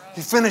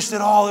 He finished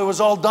it all. It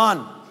was all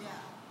done.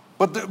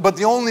 But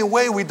the only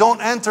way we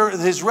don't enter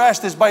His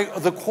rest is by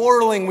the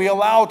quarreling we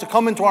allow to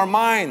come into our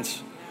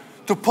minds,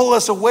 to pull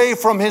us away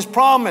from His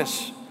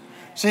promise.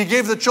 See, He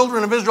gave the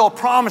children of Israel a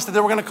promise that they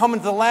were going to come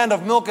into the land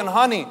of milk and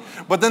honey,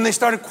 but then they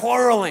started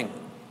quarreling.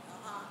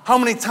 How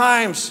many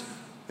times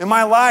in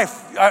my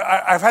life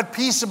I've had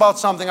peace about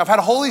something. I've had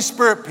Holy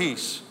Spirit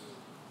peace.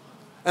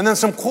 And then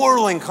some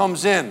quarreling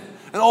comes in.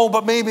 And oh,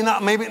 but maybe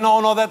not, maybe,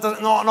 no, that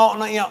doesn't,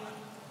 no, you know.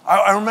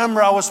 I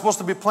remember I was supposed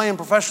to be playing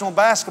professional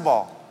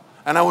basketball.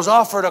 And I was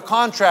offered a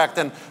contract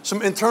and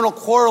some internal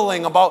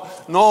quarreling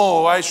about,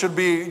 no,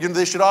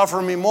 they should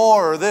offer me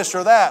more or this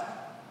or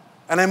that.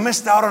 And I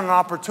missed out on an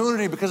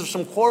opportunity because of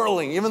some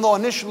quarreling, even though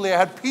initially I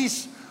had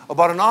peace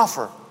about an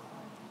offer,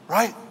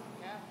 right?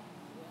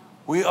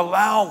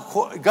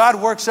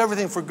 God works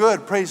everything for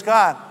good, praise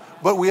God.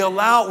 But we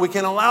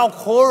can allow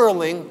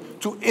quarreling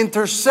to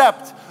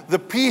intercept the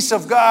peace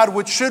of God,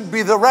 which should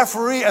be the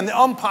referee and the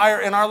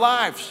umpire in our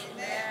lives.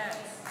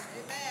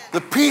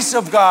 The peace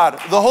of God,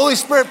 the Holy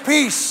Spirit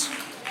peace.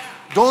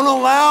 Don't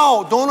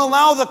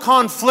allow the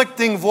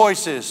conflicting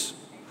voices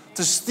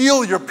to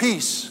steal your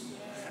peace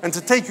and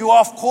to take you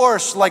off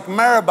course like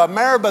Meribah.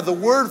 The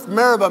word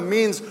Meribah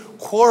means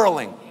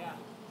quarreling.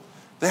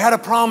 They had a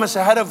promise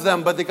ahead of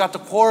them, but they got to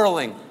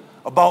quarreling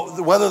about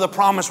whether the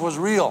promise was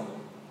real.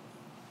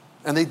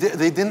 And they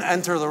didn't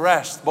enter the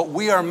rest. But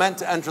we are meant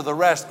to enter the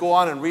rest. Go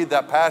on and read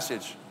that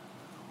passage.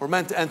 We're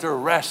meant to enter the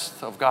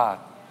rest of God.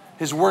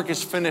 His work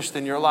is finished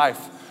in your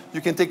life. You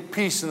can take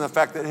peace in the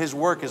fact that His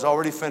work is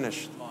already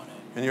finished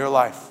in your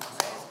life.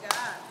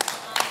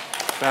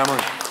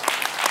 Family,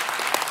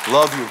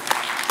 love you.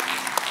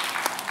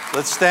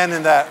 Let's stand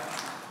in that.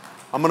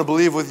 I'm going to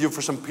believe with you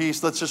for some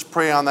peace. Let's just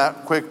pray on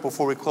that quick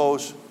before we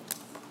close.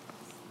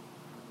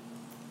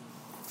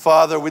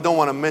 Father, we don't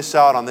want to miss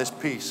out on this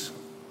peace.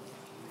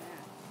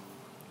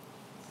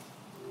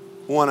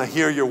 We want to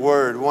hear your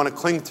word. We want to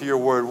cling to your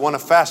word. We want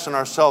to fasten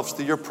ourselves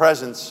to your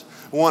presence.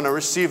 We want to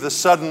receive the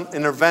sudden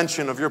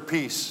intervention of your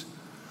peace.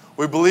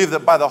 We believe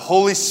that by the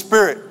Holy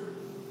Spirit,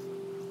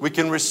 we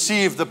can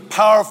receive the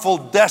powerful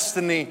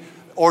destiny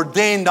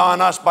ordained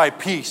on us by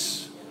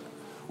peace.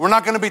 We're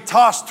not going to be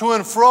tossed to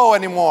and fro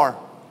anymore.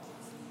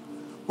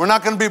 We're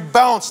not going to be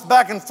bounced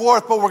back and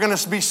forth, but we're going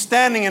to be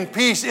standing in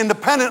peace,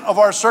 independent of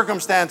our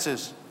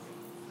circumstances.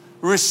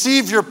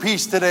 Receive your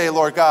peace today,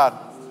 Lord God.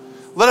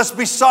 Let us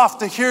be soft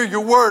to hear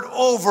your word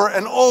over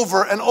and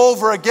over and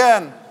over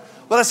again.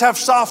 Let us have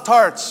soft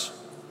hearts.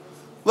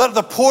 Let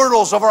the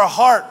portals of our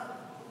heart,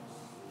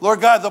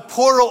 Lord God, the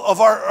portal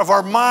of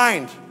our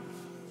mind,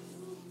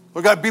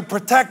 Lord God, be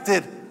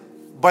protected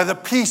by the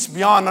peace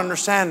beyond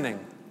understanding.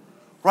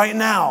 Right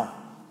now,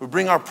 we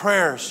bring our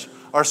prayers,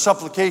 our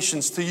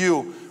supplications to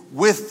you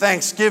with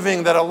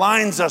thanksgiving that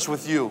aligns us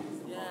with you.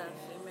 Yes,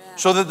 amen.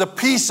 So that the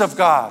peace of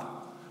God,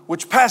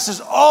 which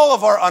passes all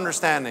of our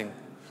understanding,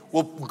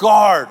 will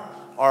guard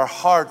our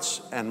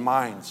hearts and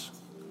minds.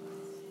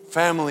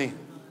 Family,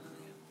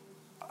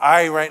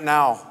 I right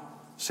now,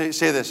 say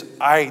this,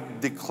 I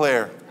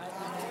declare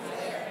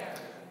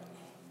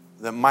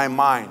that my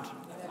mind,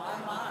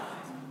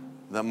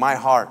 that my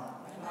heart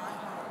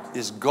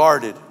is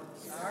guarded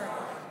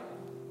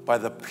by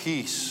the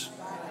peace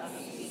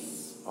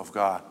of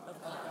God.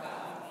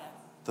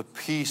 The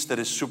peace that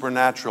is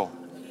supernatural,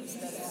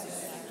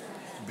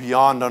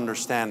 beyond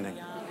understanding.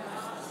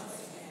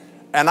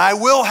 And I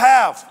will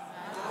have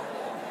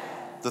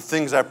the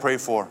things I pray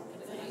for.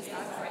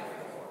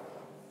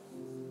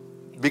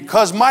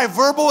 Because my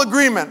verbal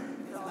agreement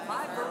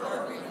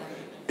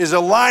is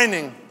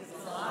aligning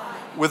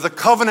with the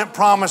covenant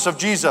promise of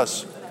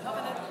Jesus.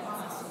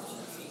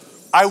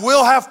 I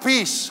will have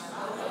peace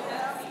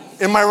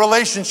in my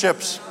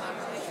relationships.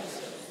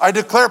 I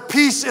declare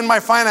peace in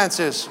my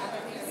finances.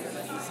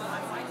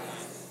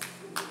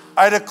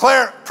 I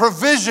declare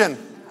provision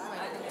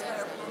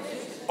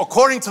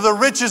according to the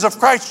riches of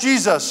Christ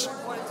Jesus.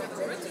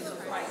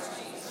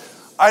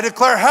 I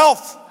declare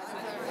health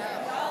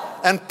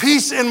and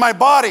peace in my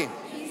body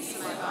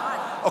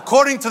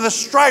according to the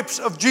stripes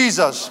of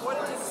Jesus.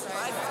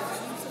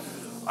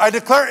 I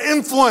declare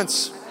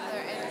influence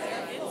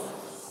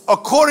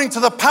according to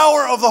the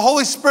power of the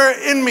Holy Spirit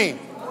in me.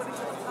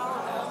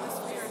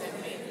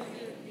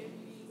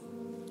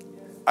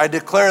 I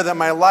declare that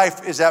my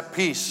life is at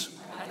peace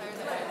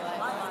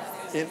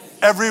in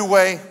every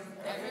way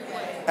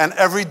and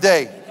every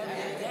day,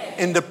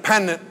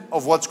 independent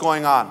of what's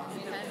going on.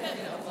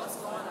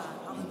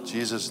 In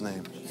Jesus'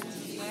 name.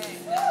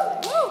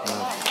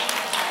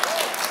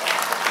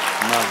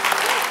 Amen.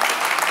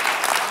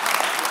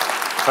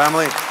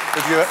 Family,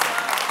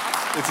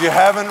 if you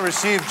haven't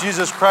received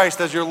Jesus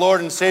Christ as your Lord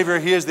and Savior,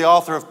 He is the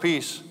author of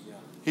peace.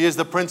 He is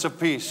the Prince of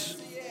Peace.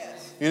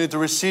 You need to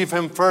receive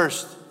Him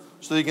first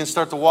so that you can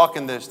start to walk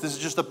in this. This is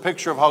just a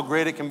picture of how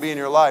great it can be in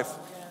your life.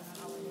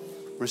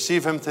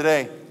 Receive Him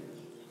today.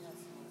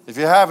 If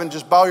you haven't,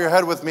 just bow your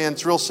head with me, and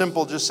it's real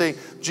simple. Just say,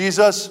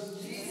 Jesus.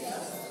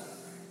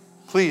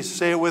 Please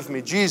say it with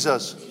me.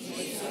 Jesus,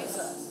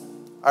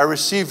 I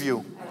receive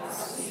you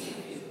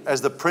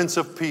as the Prince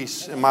of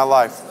Peace in my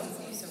life.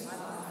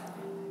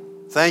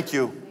 Thank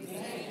you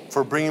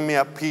for bringing me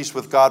at peace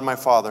with God my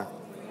Father.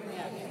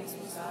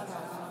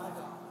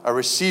 I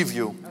receive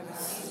you.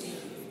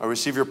 I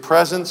receive your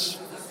presence.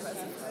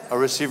 I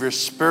receive your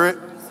Spirit.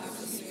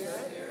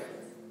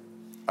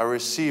 I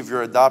receive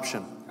your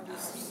adoption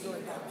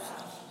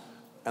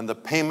and the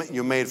payment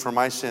you made for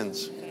my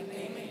sins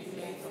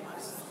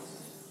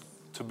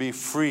to be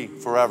free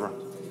forever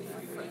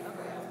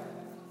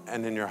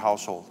and in your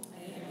household.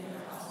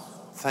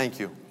 Thank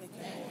you.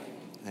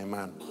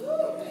 Amen.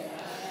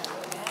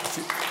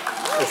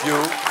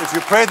 If you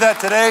prayed that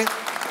today,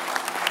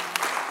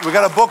 we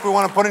got a book we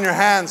want to put in your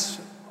hands.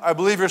 I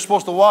believe you're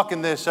supposed to walk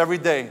in this every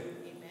day.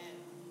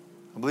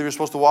 I believe you're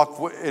supposed to walk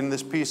in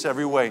this peace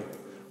every way.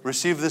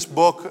 Receive this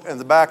book in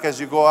the back as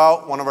you go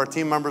out. One of our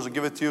team members will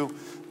give it to you.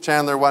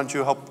 Chandler, why don't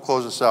you help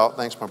close us out?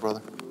 Thanks, my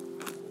brother.